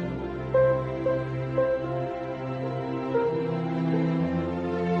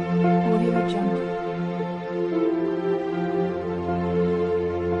 Audio Jungle.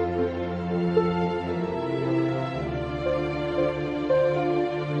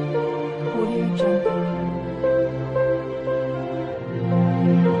 Audio Jungle. Audio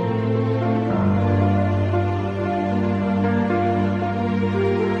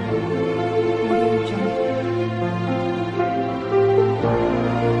Jungle.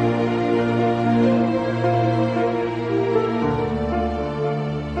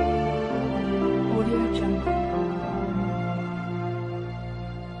 Audio Jungle.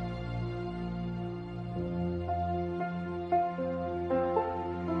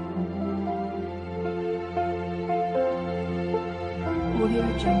 Audio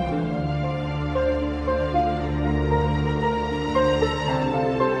Jungle.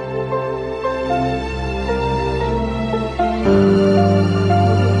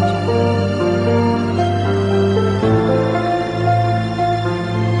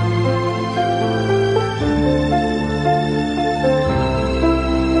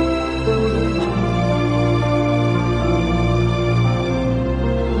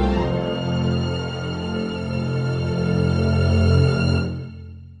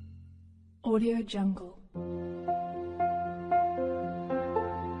 Audio Jungle.